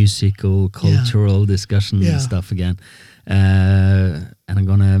this musical, cultural discussion and stuff again. And I'm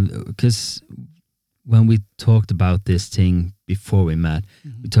going to, because when we talked about this thing before we met,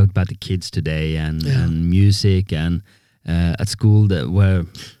 we talked about the kids today and music and at school where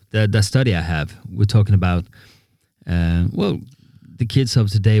the study I have, we're talking about the kids of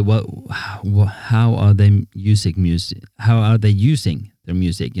today. How are they using music? How are they using their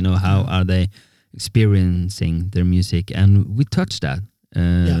music? How are they experiencing their music? And we touched that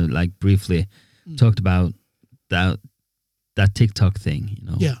like briefly. Talked about that TikTok thing.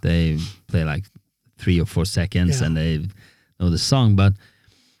 They play like 3 or 4 seconds and they know the song. But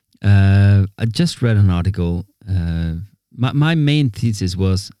I just read an article. My main thesis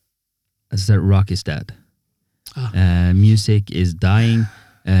was, as I said, rock is dead. Music is dying.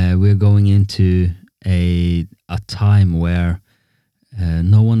 We're going into a time where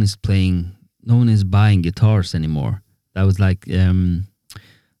no one is buying guitars anymore. That was like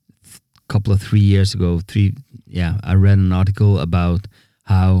couple of 3 years ago. I read an article about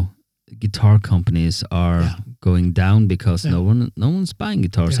how guitar companies are going down because no one's buying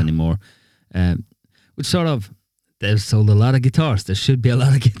guitars anymore. Which sort of, they've sold a lot of guitars. There should be a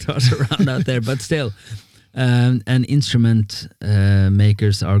lot of guitars around out there, but still. And instrument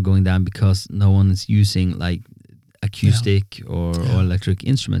makers are going down because no one is using like acoustic or electric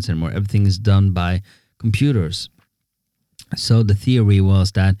instruments anymore. Everything is done by computers. So the theory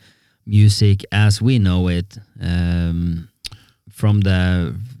was that music as we know it,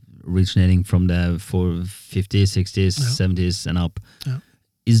 originating from the 50s, 60s, 70s and up,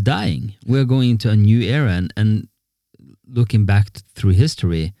 is dying. We're going into a new era, and looking back through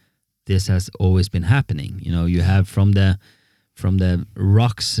history, this has always been happening. You have from the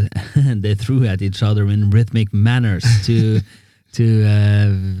rocks they threw at each other in rhythmic manners to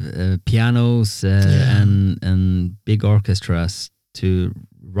pianos and big orchestras to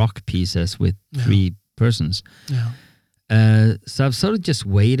rock pieces with 3 persons. So I've sort of just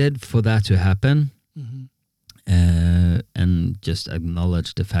waited for that to happen, and just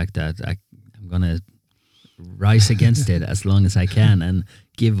acknowledge the fact that I'm gonna rise against it as long as I can, and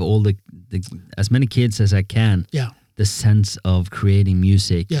give all the as many kids as I can the sense of creating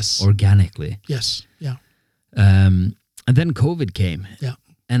music organically. Yes. Yeah. And then COVID came. Yeah.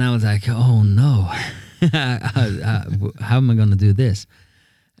 And I was like, oh no, how am I going to do this?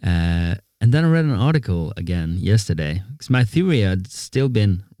 And then I read an article again yesterday, because my theory had still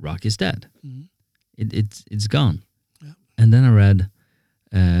been rock is dead. It's gone. Yeah. And then I read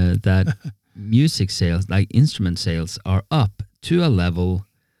that music sales, like instrument sales, are up to a level,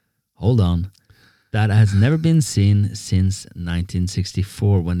 hold on, that has never been seen since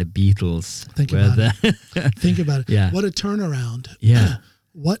 1964 when the Beatles Think about it. Yeah. What a turnaround. Yeah.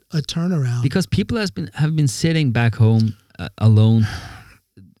 What a turnaround. Because people have been sitting back home alone,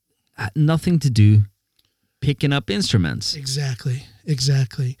 nothing to do, picking up instruments. Exactly.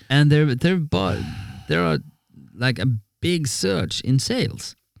 And there are like a big surge in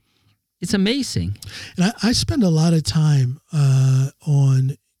sales. It's amazing. And I spend a lot of time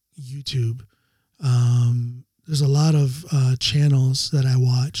on YouTube there's a lot of channels that I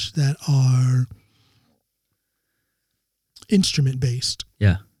watch that are instrument based.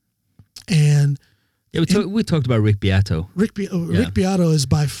 Yeah. And we talked about Rick Beato. Rick Beato is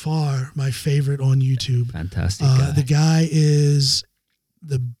by far my favorite on YouTube. Fantastic guy. The guy is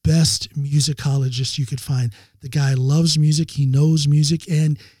the best musicologist you could find. The guy loves music. He knows music,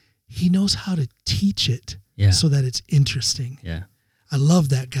 and he knows how to teach it so that it's interesting. Yeah. I love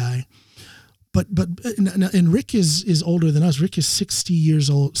that guy. But and Rick is older than us. Rick is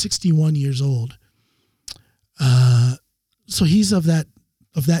 61 years old. So he's of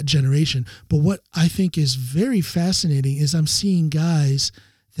that generation. But what I think is very fascinating is I'm seeing guys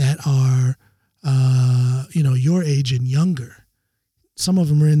that are, your age and younger. Some of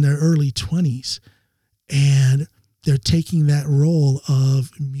them are in their early 20s, and they're taking that role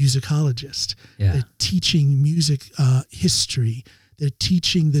of musicologist. Yeah. They're teaching music history. They're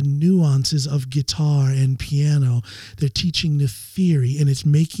teaching the nuances of guitar and piano. They're teaching the theory, and it's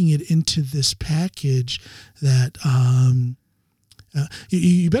making it into this package that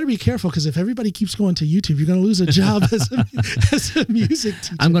you better be careful, because if everybody keeps going to YouTube, you're going to lose a job as a music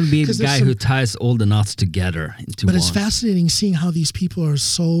teacher. I'm going to be the guy who ties all the knots together into one. But it's fascinating seeing how these people are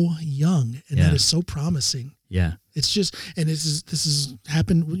so young, and that is so promising. Yeah. It's just, and this has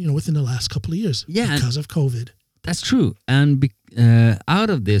happened, within the last couple of years because of COVID. That's true. And out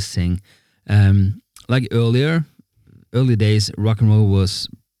of this thing, like early days, rock and roll was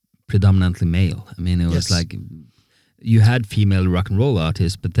predominantly male. I mean, it was like you had female rock and roll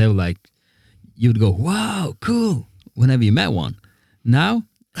artists, but they were like, you would go, wow, cool, whenever you met one. Now,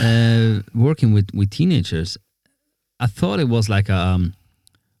 working with teenagers, I thought it was like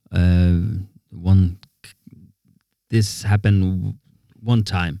this happened one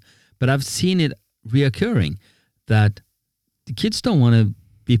time, but I've seen it reoccurring, that the kids don't want to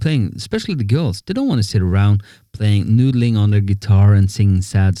be playing, especially the girls. They don't want to sit around noodling on their guitar and singing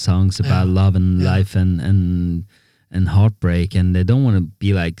sad songs about love and life and heartbreak, and they don't want to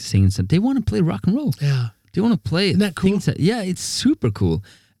be like singing something. They want to play rock and roll. Yeah. They want to play. Isn't that cool? It's super cool.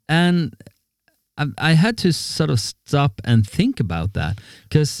 And I had to sort of stop and think about that,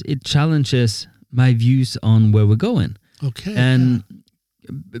 because it challenges my views on where we're going. Okay. And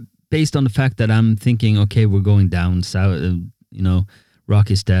based on the fact that I'm thinking, okay, we're going down south,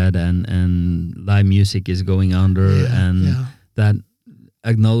 rock is dead and live music is going under, that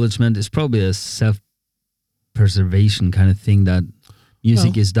acknowledgement is probably a self-preservation kind of thing, that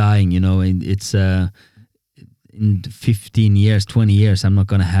music is dying, and it's in 15 years, 20 years, I'm not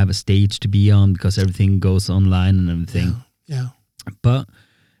going to have a stage to be on because everything goes online and everything. Yeah. But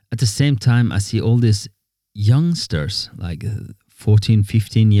at the same time, I see all these youngsters, like 14,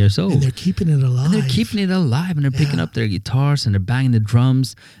 15 years old. And they're keeping it alive. And they're picking up their guitars and they're banging the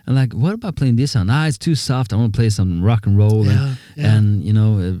drums. And like, what about playing this on? It's too soft. I want to play some rock and roll. And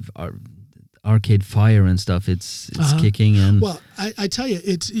Arcade Fire and stuff. It's kicking. And well, I tell you,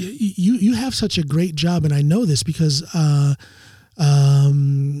 it's you have such a great job, and I know this because one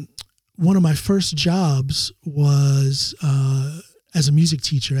of my first jobs was as a music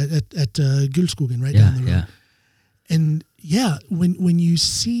teacher at Guldskogen, right down the road. Yeah. And when you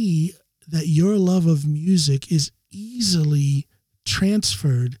see that your love of music is easily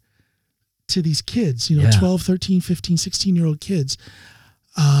transferred to these kids, 12, 13, 15, 16-year-old kids,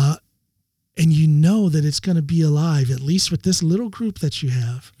 and you know that it's going to be alive, at least with this little group that you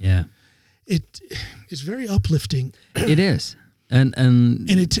have. Yeah. It's very uplifting. It is. And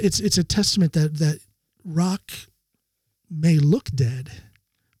it's a testament that rock may look dead,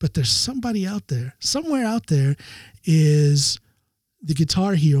 but there's somebody out there, somewhere out there is the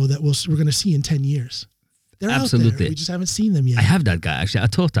guitar hero that we're going to see in 10 years. They're Absolutely. out there. We just haven't seen them yet. I have that guy, actually. I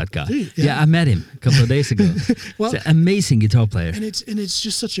taught that guy. Yeah. I met him a couple of days ago. Well, he's an amazing guitar player. And it's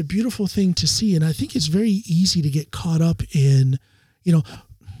just such a beautiful thing to see. And I think it's very easy to get caught up in,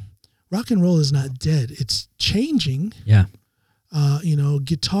 rock and roll is not dead. It's changing. Yeah.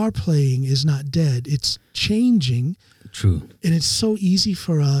 Guitar playing is not dead. It's changing. True. And it's so easy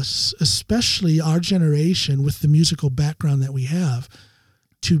for us, especially our generation with the musical background that we have,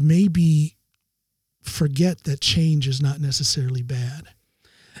 to maybe forget that change is not necessarily bad.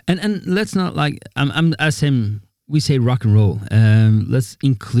 And let's not we say rock and roll. Let's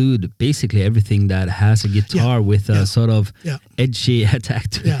include basically everything that has a guitar with a sort of edgy attack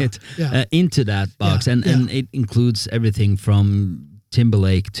to it into that box. And it includes everything from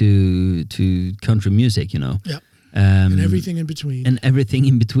Timberlake to country music, Yeah. And everything in between. And everything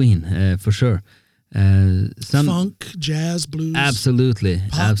in between, for sure. Some funk, jazz, blues, absolutely,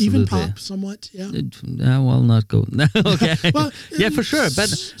 pop, absolutely. even pop, somewhat. Yeah. Well, not go. Okay. Well, yeah, for sure. But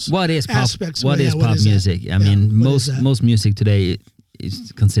what is pop? Aspects, What well, is yeah, what pop is that? music? I Yeah, mean, what is that? most music today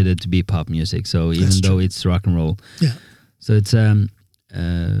is considered to be pop music. So even That's though true. it's rock and roll, Yeah. so it's yeah,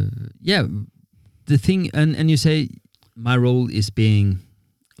 the thing. And you say my role is being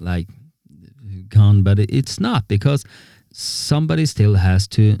like gone, but it's not, because somebody still has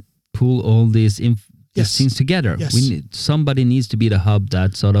to pull all these Yes. things together. Yes. Somebody needs to be the hub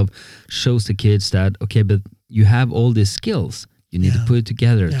that sort of shows the kids that, okay, but you have all these skills. You need to put it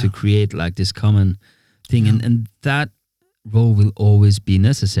together to create like this common thing. Yeah. And that role will always be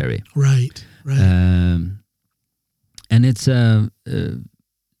necessary. Right. Right. And it's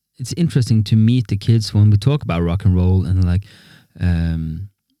interesting to meet the kids when we talk about rock and roll, and like,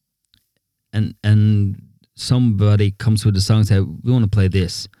 and somebody comes with a song and says, we want to play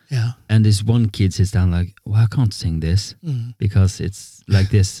this. Yeah. And this one kid sits down like, well, I can't sing this Mm. because it's like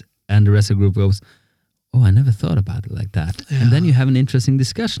this. And the rest of the group goes, oh, I never thought about it like that. Yeah. And then you have an interesting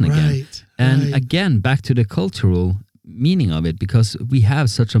discussion again. Right. And right. again, back to the cultural meaning of it, because we have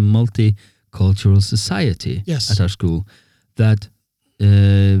such a multicultural society Yes. at our school that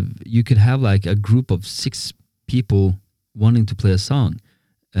you could have like a group of 6 people wanting to play a song,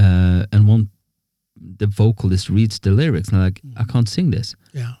 and the vocalist reads the lyrics and like, I can't sing this.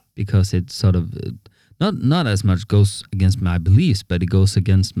 Yeah. Because it sort of not as much goes against my beliefs, but it goes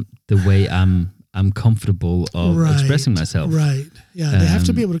against the way I'm comfortable of expressing myself. Right. Yeah. They have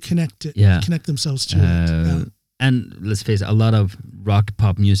to be able to connect it. Yeah. Connect themselves to it. And let's face it, a lot of rock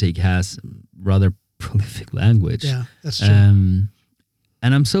pop music has rather prolific language. Yeah. That's true.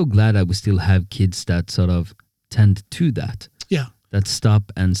 And I'm so glad that we still have kids that sort of tend to that. Yeah. That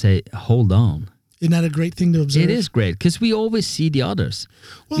stop and say, hold on. Isn't that a great thing to observe? It is great, because we always see the others.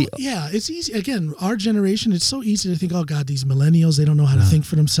 Well, yeah, it's easy. Again, our generation, it's so easy to think, oh, God, these millennials, they don't know how to think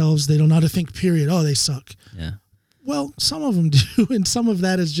for themselves. They don't know how to think, period. Oh, they suck. Yeah. Well, some of them do, and some of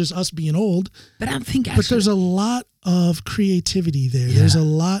that is just us being old. But I think But there's a lot of creativity there. Yeah. There's a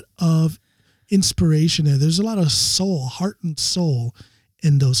lot of inspiration there. There's a lot of soul, heart and soul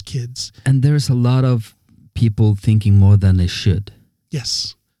in those kids. And there's a lot of people thinking more than they should.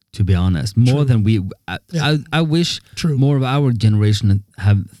 Yes. To be honest, more than we, I wish more of our generation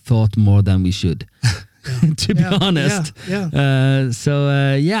have thought more than we should. To be honest,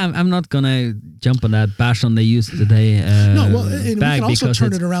 I'm not gonna jump on that bash on the youth today. No, well, and we can also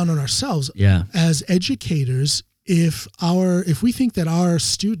turn it around on ourselves. Yeah, as educators, if we think that our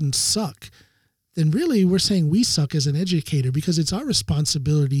students suck, then really we're saying we suck as an educator, because it's our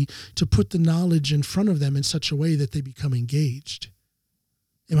responsibility to put the knowledge in front of them in such a way that they become engaged.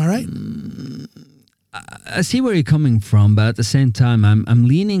 Am I right? I see where you're coming from, but at the same time, I'm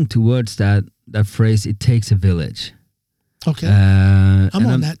leaning towards that phrase. It takes a village. Okay, I'm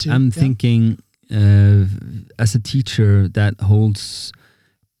on that too. I'm thinking as a teacher that holds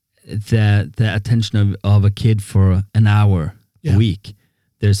the attention of a kid for an hour a week.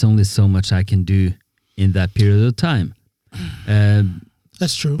 There's only so much I can do in that period of time.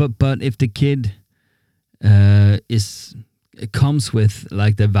 That's true. But if the kid it comes with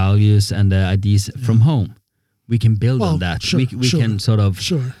like the values and the ideas from home, we can build on that. We can sort of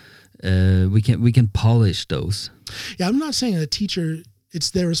we can polish those. Yeah, I'm not saying a teacher,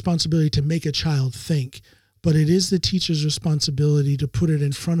 it's their responsibility to make a child think, but it is the teacher's responsibility to put it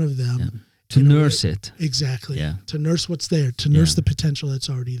in front of them. Yeah. To nurse it. Exactly. Yeah. To nurse what's there, to nurse the potential that's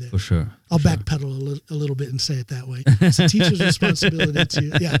already there. For sure. I'll backpedal a little bit and say it that way. It's a teacher's responsibility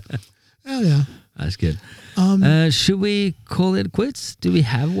to, Oh, yeah. That's good. Should we call it quits? Do we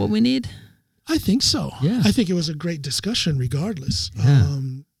have what we need? I think so. Yeah. I think it was a great discussion regardless. Yeah.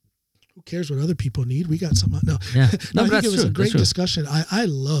 Who cares what other people need? We got some. No. Yeah. No, I think it was a great discussion. I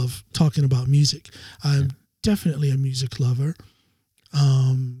love talking about music. I'm definitely a music lover.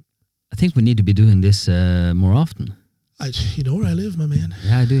 I think we need to be doing this more often. You know where I live, my man.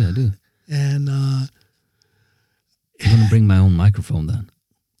 Yeah, I do. And I'm going to bring my own microphone then.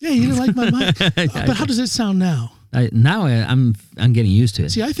 Yeah, you didn't like my mic. But how does it sound now? I'm getting used to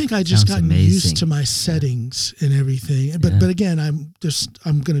it. See, I think I just got used to my settings and everything. But again, I'm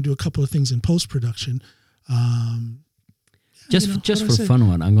going to do a couple of things in post production. Just for fun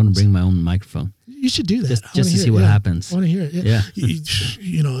one, I'm going to bring my own microphone. You should do that. Just to see what happens. I want to hear it. Yeah.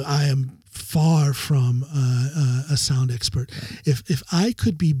 You know, I am far from a sound expert. If I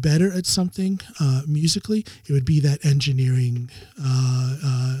could be better at something musically, it would be that engineering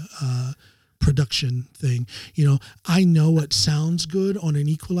production thing. You know, I know what sounds good on an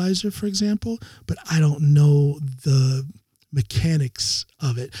equalizer, for example, but I don't know the mechanics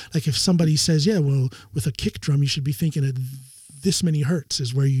of it. Like if somebody says, yeah, well, with a kick drum, you should be thinking at this many hertz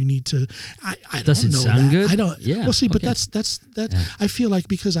is where you need to. I Does don't it know sound that. good? I don't. Yeah. Well, see, but okay. that's that. Yeah. I feel like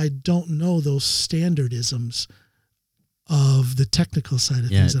because I don't know those standardisms of the technical side of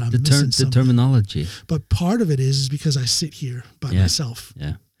things that I'm missing the something. terminology. But part of it is because I sit here by myself.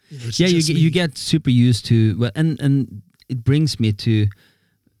 Yeah. It's Yeah, just you me. get super used to, well, and it brings me to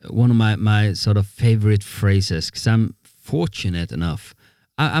one of my sort of favorite phrases, because I'm fortunate enough.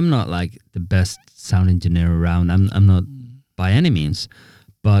 I'm not like the best sound engineer around. I'm not by any means,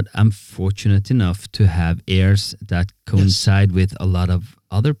 but I'm fortunate enough to have ears that coincide with a lot of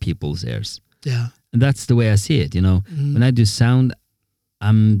other people's ears. Yeah. And that's the way I see it. When I do sound,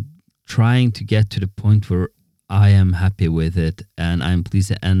 I'm trying to get to the point where I am happy with it and I'm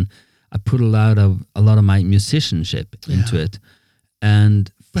pleased, and I put a lot of my musicianship into it.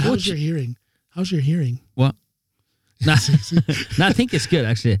 And but how's your hearing? How's your hearing? Well, no, I think it's good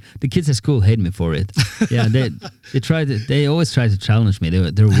actually. The kids at school hate me for it. Yeah, they always try to challenge me.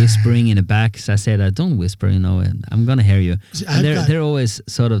 They're whispering in the back. So I said, "Don't whisper, and I'm gonna hear you." See, and they're always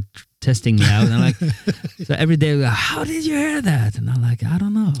sort of testing me out. And I'm like, so every day, we go, how did you hear that? And I'm like, I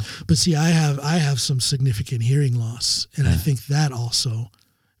don't know. But see, I have some significant hearing loss, and I think that also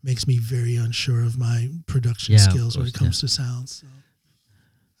makes me very unsure of my production skills when it comes to sounds. So,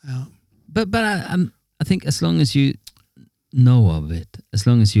 yeah. But I think as long as you know of it, as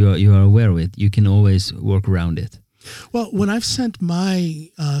long as you are aware of it, you can always work around it. Well, when I've sent my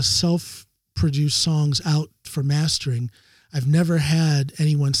self-produced songs out for mastering, I've never had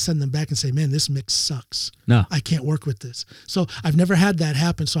anyone send them back and say, man, this mix sucks. No. I can't work with this. So I've never had that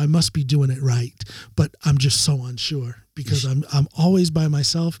happen, so I must be doing it right. But I'm just so unsure because I'm always by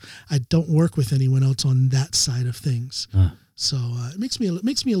myself. I don't work with anyone else on that side of things. So it makes me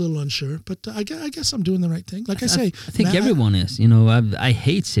a little unsure, but I guess I'm doing the right thing. Like I say, I think everyone is. I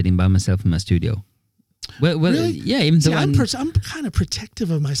hate sitting by myself in my studio. Well, really? Yeah. Even though I'm kind of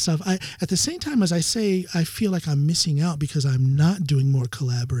protective of myself. At the same time as I say, I feel like I'm missing out because I'm not doing more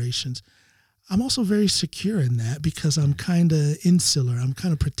collaborations. I'm also very secure in that because I'm kind of insular. I'm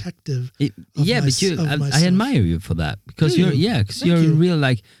kind of protective. But I admire you for that because you're real,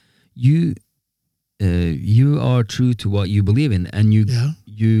 like you are true to what you believe in, and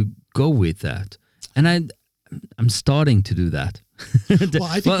you go with that. And I'm starting to do that. Well,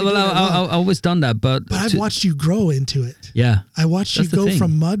 I think I've always done that, but I've watched you grow into it. Yeah, I watched you go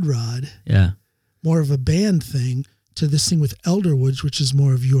from Mudrod, more of a band thing, to this thing with Elderwoods, which is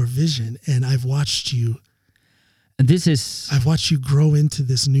more of your vision. And I've watched you. And I've watched you grow into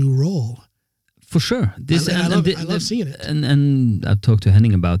this new role. For sure. I love seeing it. And I talked to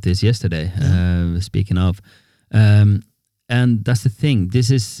Henning about this yesterday, speaking of. And that's the thing.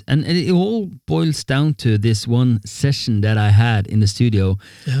 And it all boils down to this one session that I had in the studio.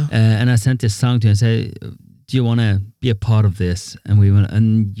 Yeah. And I sent this song to him and said, do you want to be a part of this? And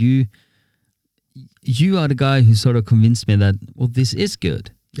you are the guy who sort of convinced me that, well, this is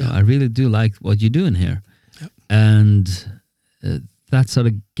good. Yeah. I really do like what you're doing here. Yep. And that sort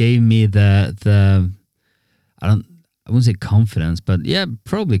of gave me the I wouldn't say confidence, but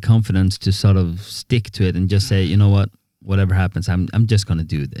probably confidence to sort of stick to it and just say, you know what? Whatever happens, I'm just going to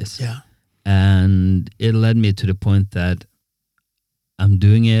do this. Yeah. And it led me to the point that I'm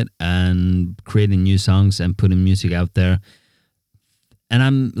doing it and creating new songs and putting music out there. And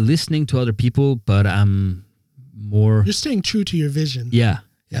I'm listening to other people, but I'm more... You're staying true to your vision. Yeah.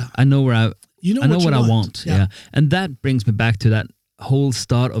 Yeah. I know where I know what I want. Yeah. And that brings me back to that whole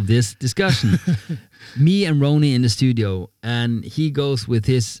start of this discussion. Me and Ronnie in the studio, and he goes with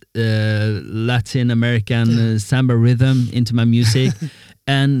his Latin American samba rhythm into my music,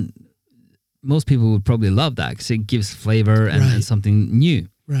 and most people would probably love that because it gives flavor and something new.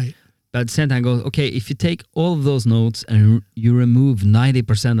 Right. But at the same time, goes, okay, if you take all of those notes and you remove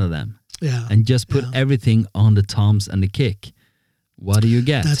 90% of them, and just put everything on the toms and the kick, what do you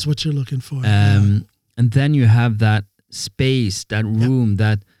get? That's what you're looking for. And then you have that space, that room,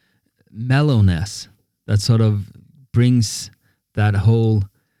 that mellowness that sort of brings that whole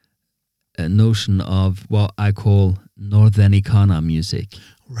notion of what I call Northern music.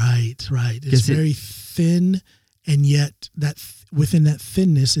 Right. It's very thin, and yet within that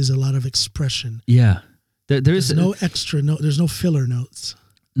thinness is a lot of expression. Yeah. There's no extra note. There's no filler notes.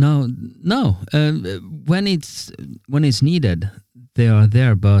 No. When it's needed, they are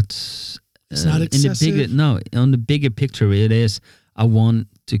there, but it's not excessive. On the bigger picture, it is. I want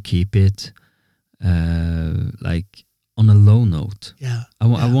to keep it like on a low note. Yeah. I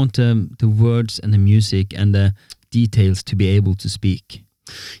want the words and the music and the details to be able to speak.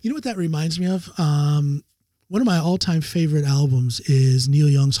 You know what that reminds me of? One of my all-time favorite albums is Neil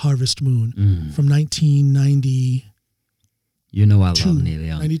Young's Harvest Moon from 1990. You know I love Neil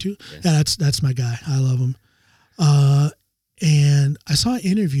Young. 92? Yes. Yeah, that's my guy. I love him. And I saw an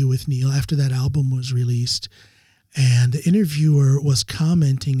interview with Neil after that album was released, and the interviewer was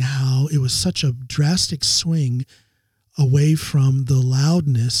commenting how it was such a drastic swing away from the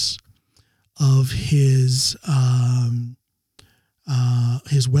loudness of his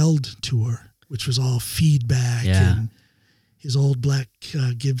Weld tour, which was all feedback and his old black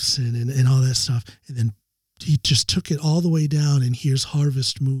Gibson and all that stuff. And then he just took it all the way down, and here's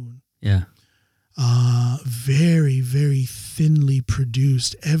Harvest Moon. Yeah. Very, very thinly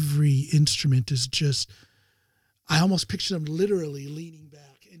produced. Every instrument is just, I almost picture them literally leaning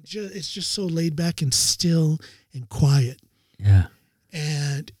back, and it's just so laid back and still and quiet. Yeah.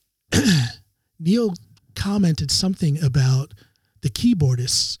 And Neil commented something about the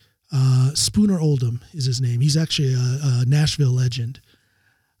keyboardist, Spooner Oldham is his name. He's actually a Nashville legend,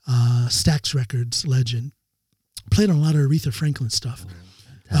 Stax Records legend. Played on a lot of Aretha Franklin stuff.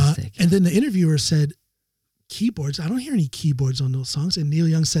 Fantastic. And then the interviewer said, keyboards, I don't hear any keyboards on those songs. And Neil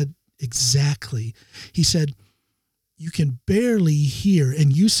Young said, exactly. He said, you can barely hear,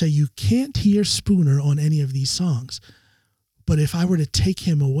 and you say you can't hear Spooner on any of these songs. But if I were to take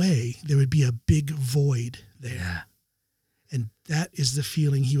him away, there would be a big void there. Yeah. And that is the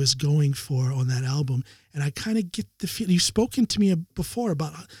feeling he was going for on that album. And I kind of get the feeling, you've spoken to me before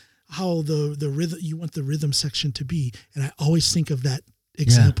about how the rhythm, you want the rhythm section to be. And I always think of that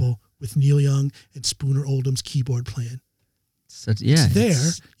example with Neil Young and Spooner Oldham's keyboard playing. It's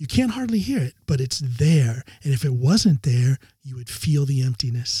there. You can't hardly hear it, but it's there. And if it wasn't there, you would feel the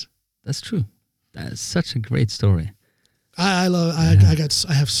emptiness. That's true. That's such a great story. I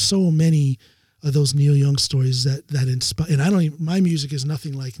have so many of those Neil Young stories that inspire. And my music is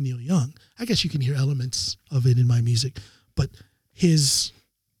nothing like Neil Young. I guess you can hear elements of it in my music, but his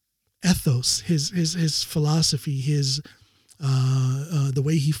ethos, his philosophy, the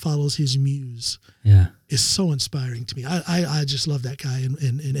way he follows his muse is so inspiring to me. I just love that guy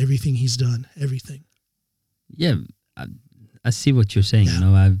and everything he's done, everything. Yeah, I see what you're saying. Yeah. You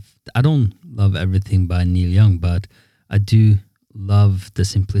know, I don't love everything by Neil Young, but I do love the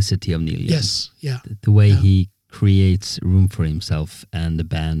simplicity of Neil Young. Yes, yeah. The way he creates room for himself and the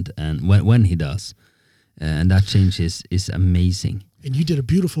band, and when he does, and that change is amazing. And you did a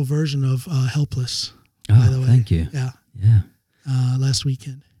beautiful version of Helpless. Oh, by the way. Thank you. Yeah. Yeah. Last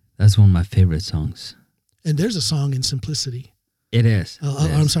weekend. That's one of my favorite songs. And there's a song in simplicity. It is.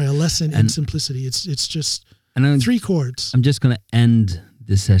 I'm sorry, a lesson in simplicity. It's just 3 chords. I'm just going to end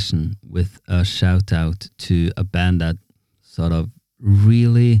this session with a shout out to a band that sort of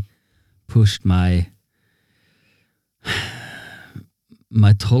really pushed my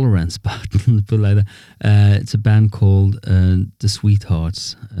tolerance button, put it like that. It's a band called The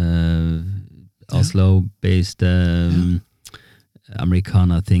Sweethearts, Oslo-based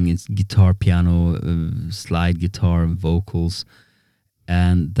Americana thing. It's guitar, piano, slide guitar, vocals,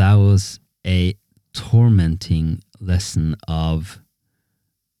 and that was a tormenting lesson of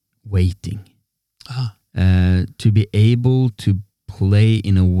waiting. To be able to play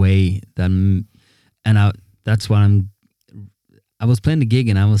in a way that, that's what I was playing the gig,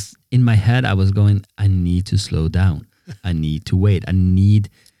 and I was in my head, I was going, I need to slow down. I need to wait. I need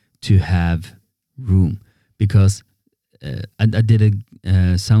to have room, because I did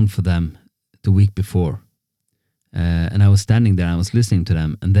a sound for them the week before, and I was standing there, I was listening to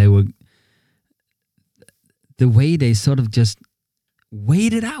them, and they were, the way they sort of just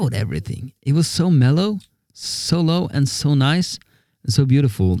waited out everything. It was so mellow, so low, and so nice, and so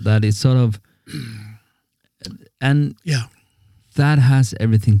beautiful that it's sort of, and that has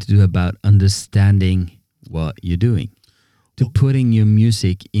everything to do about understanding what you're doing, to putting your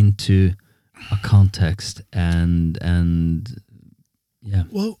music into a context and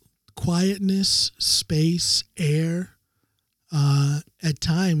Well, quietness, space, air, at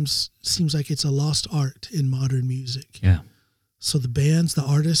times seems like it's a lost art in modern music. Yeah. So the bands, the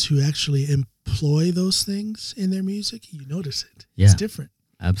artists who actually employ those things in their music, you notice it. Yeah. It's different.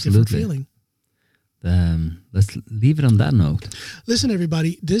 Absolutely. Different feeling. Let's leave it on that note. Listen,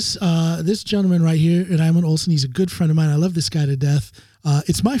 everybody, this gentleman right here, Raymond Olsen, he's a good friend of mine. I love this guy to death.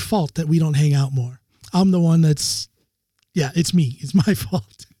 It's my fault that we don't hang out more. I'm the one it's me. It's my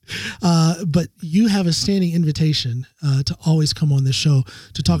fault. But you have a standing invitation to always come on this show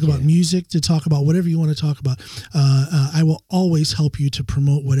to talk about music, to talk about whatever you want to talk about. I will always help you to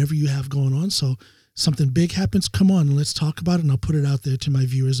promote whatever you have going on. So something big happens, come on and let's talk about it, and I'll put it out there to my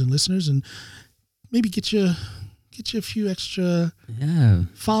viewers and listeners, and maybe get you get you a few extra Yeah,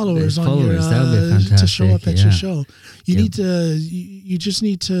 followers on followers, that would be your to show up fantastic, at your yeah. show. You Yeah. need to. You just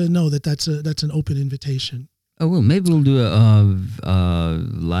need to know that that's an open invitation. Oh well, maybe we'll do a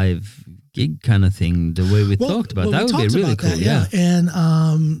live gig kind of thing. The way we talked about that we would be talked really about cool. that, Yeah,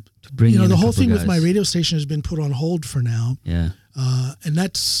 and to bring in the a whole couple thing with my guys. radio station has been put on hold for now, Yeah, and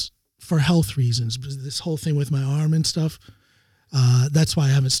that's for health reasons. This whole thing with my arm and stuff. That's why I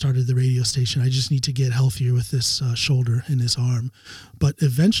haven't started the radio station. I just need to get healthier with this shoulder and this arm. But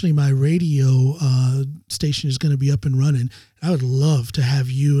eventually my radio station is going to be up and running. I would love to have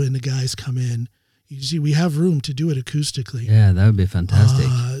you and the guys come in. You see, we have room to do it acoustically. yeah, that would be fantastic.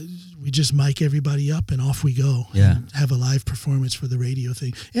 We just mic everybody up and off we go. Yeah. And have a live performance for the radio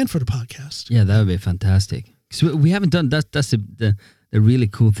thing and for the podcast. Yeah, that would be fantastic. So we haven't done that. That's the really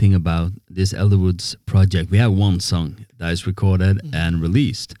cool thing about this Elderwoods project. We have one song that is recorded and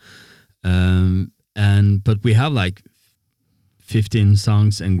released, but we have like 15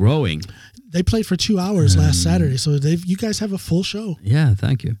 songs and growing. They played for 2 hours last Saturday, so you guys have a full show. Yeah,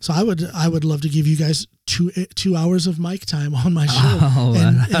 thank you. So I would love to give you guys two hours of mic time on my show. Oh, I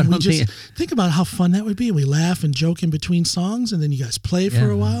and we don't just think about how fun that would be. We laugh and joke in between songs, and then you guys play for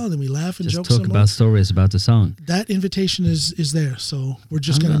a while, and then we laugh and Just joke talk some about more. stories about the song. That invitation is there. So we're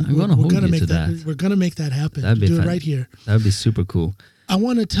just I'm gonna hold you make to that. that. We're gonna make that happen. That'd be Do it fun. right here. That would be super cool. I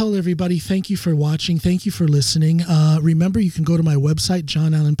want to tell everybody thank you for watching. Thank you for listening. Remember, you can go to my website,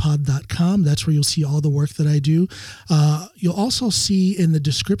 johnallenpod.com. That's where you'll see all the work that I do. You'll also see in the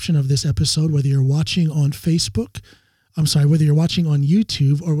description of this episode, whether you're watching on whether you're watching on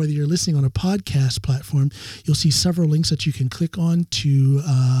YouTube or whether you're listening on a podcast platform, you'll see several links that you can click on to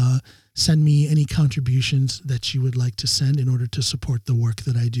send me any contributions that you would like to send in order to support the work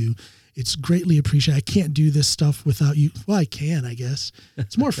that I do. It's greatly appreciated. I can't do this stuff without you. Well, I can, I guess.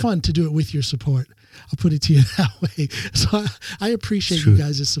 It's more fun to do it with your support. I'll put it to you that way. So I appreciate you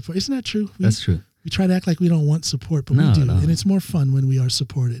guys' support. Isn't that true? That's true. We try to act like we don't want support, but No, we do. no. And it's more fun when we are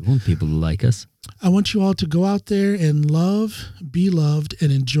supported. We want people to like us. I want you all to go out there and love, be loved,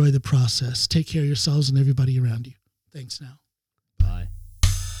 and enjoy the process. Take care of yourselves and everybody around you. Thanks now.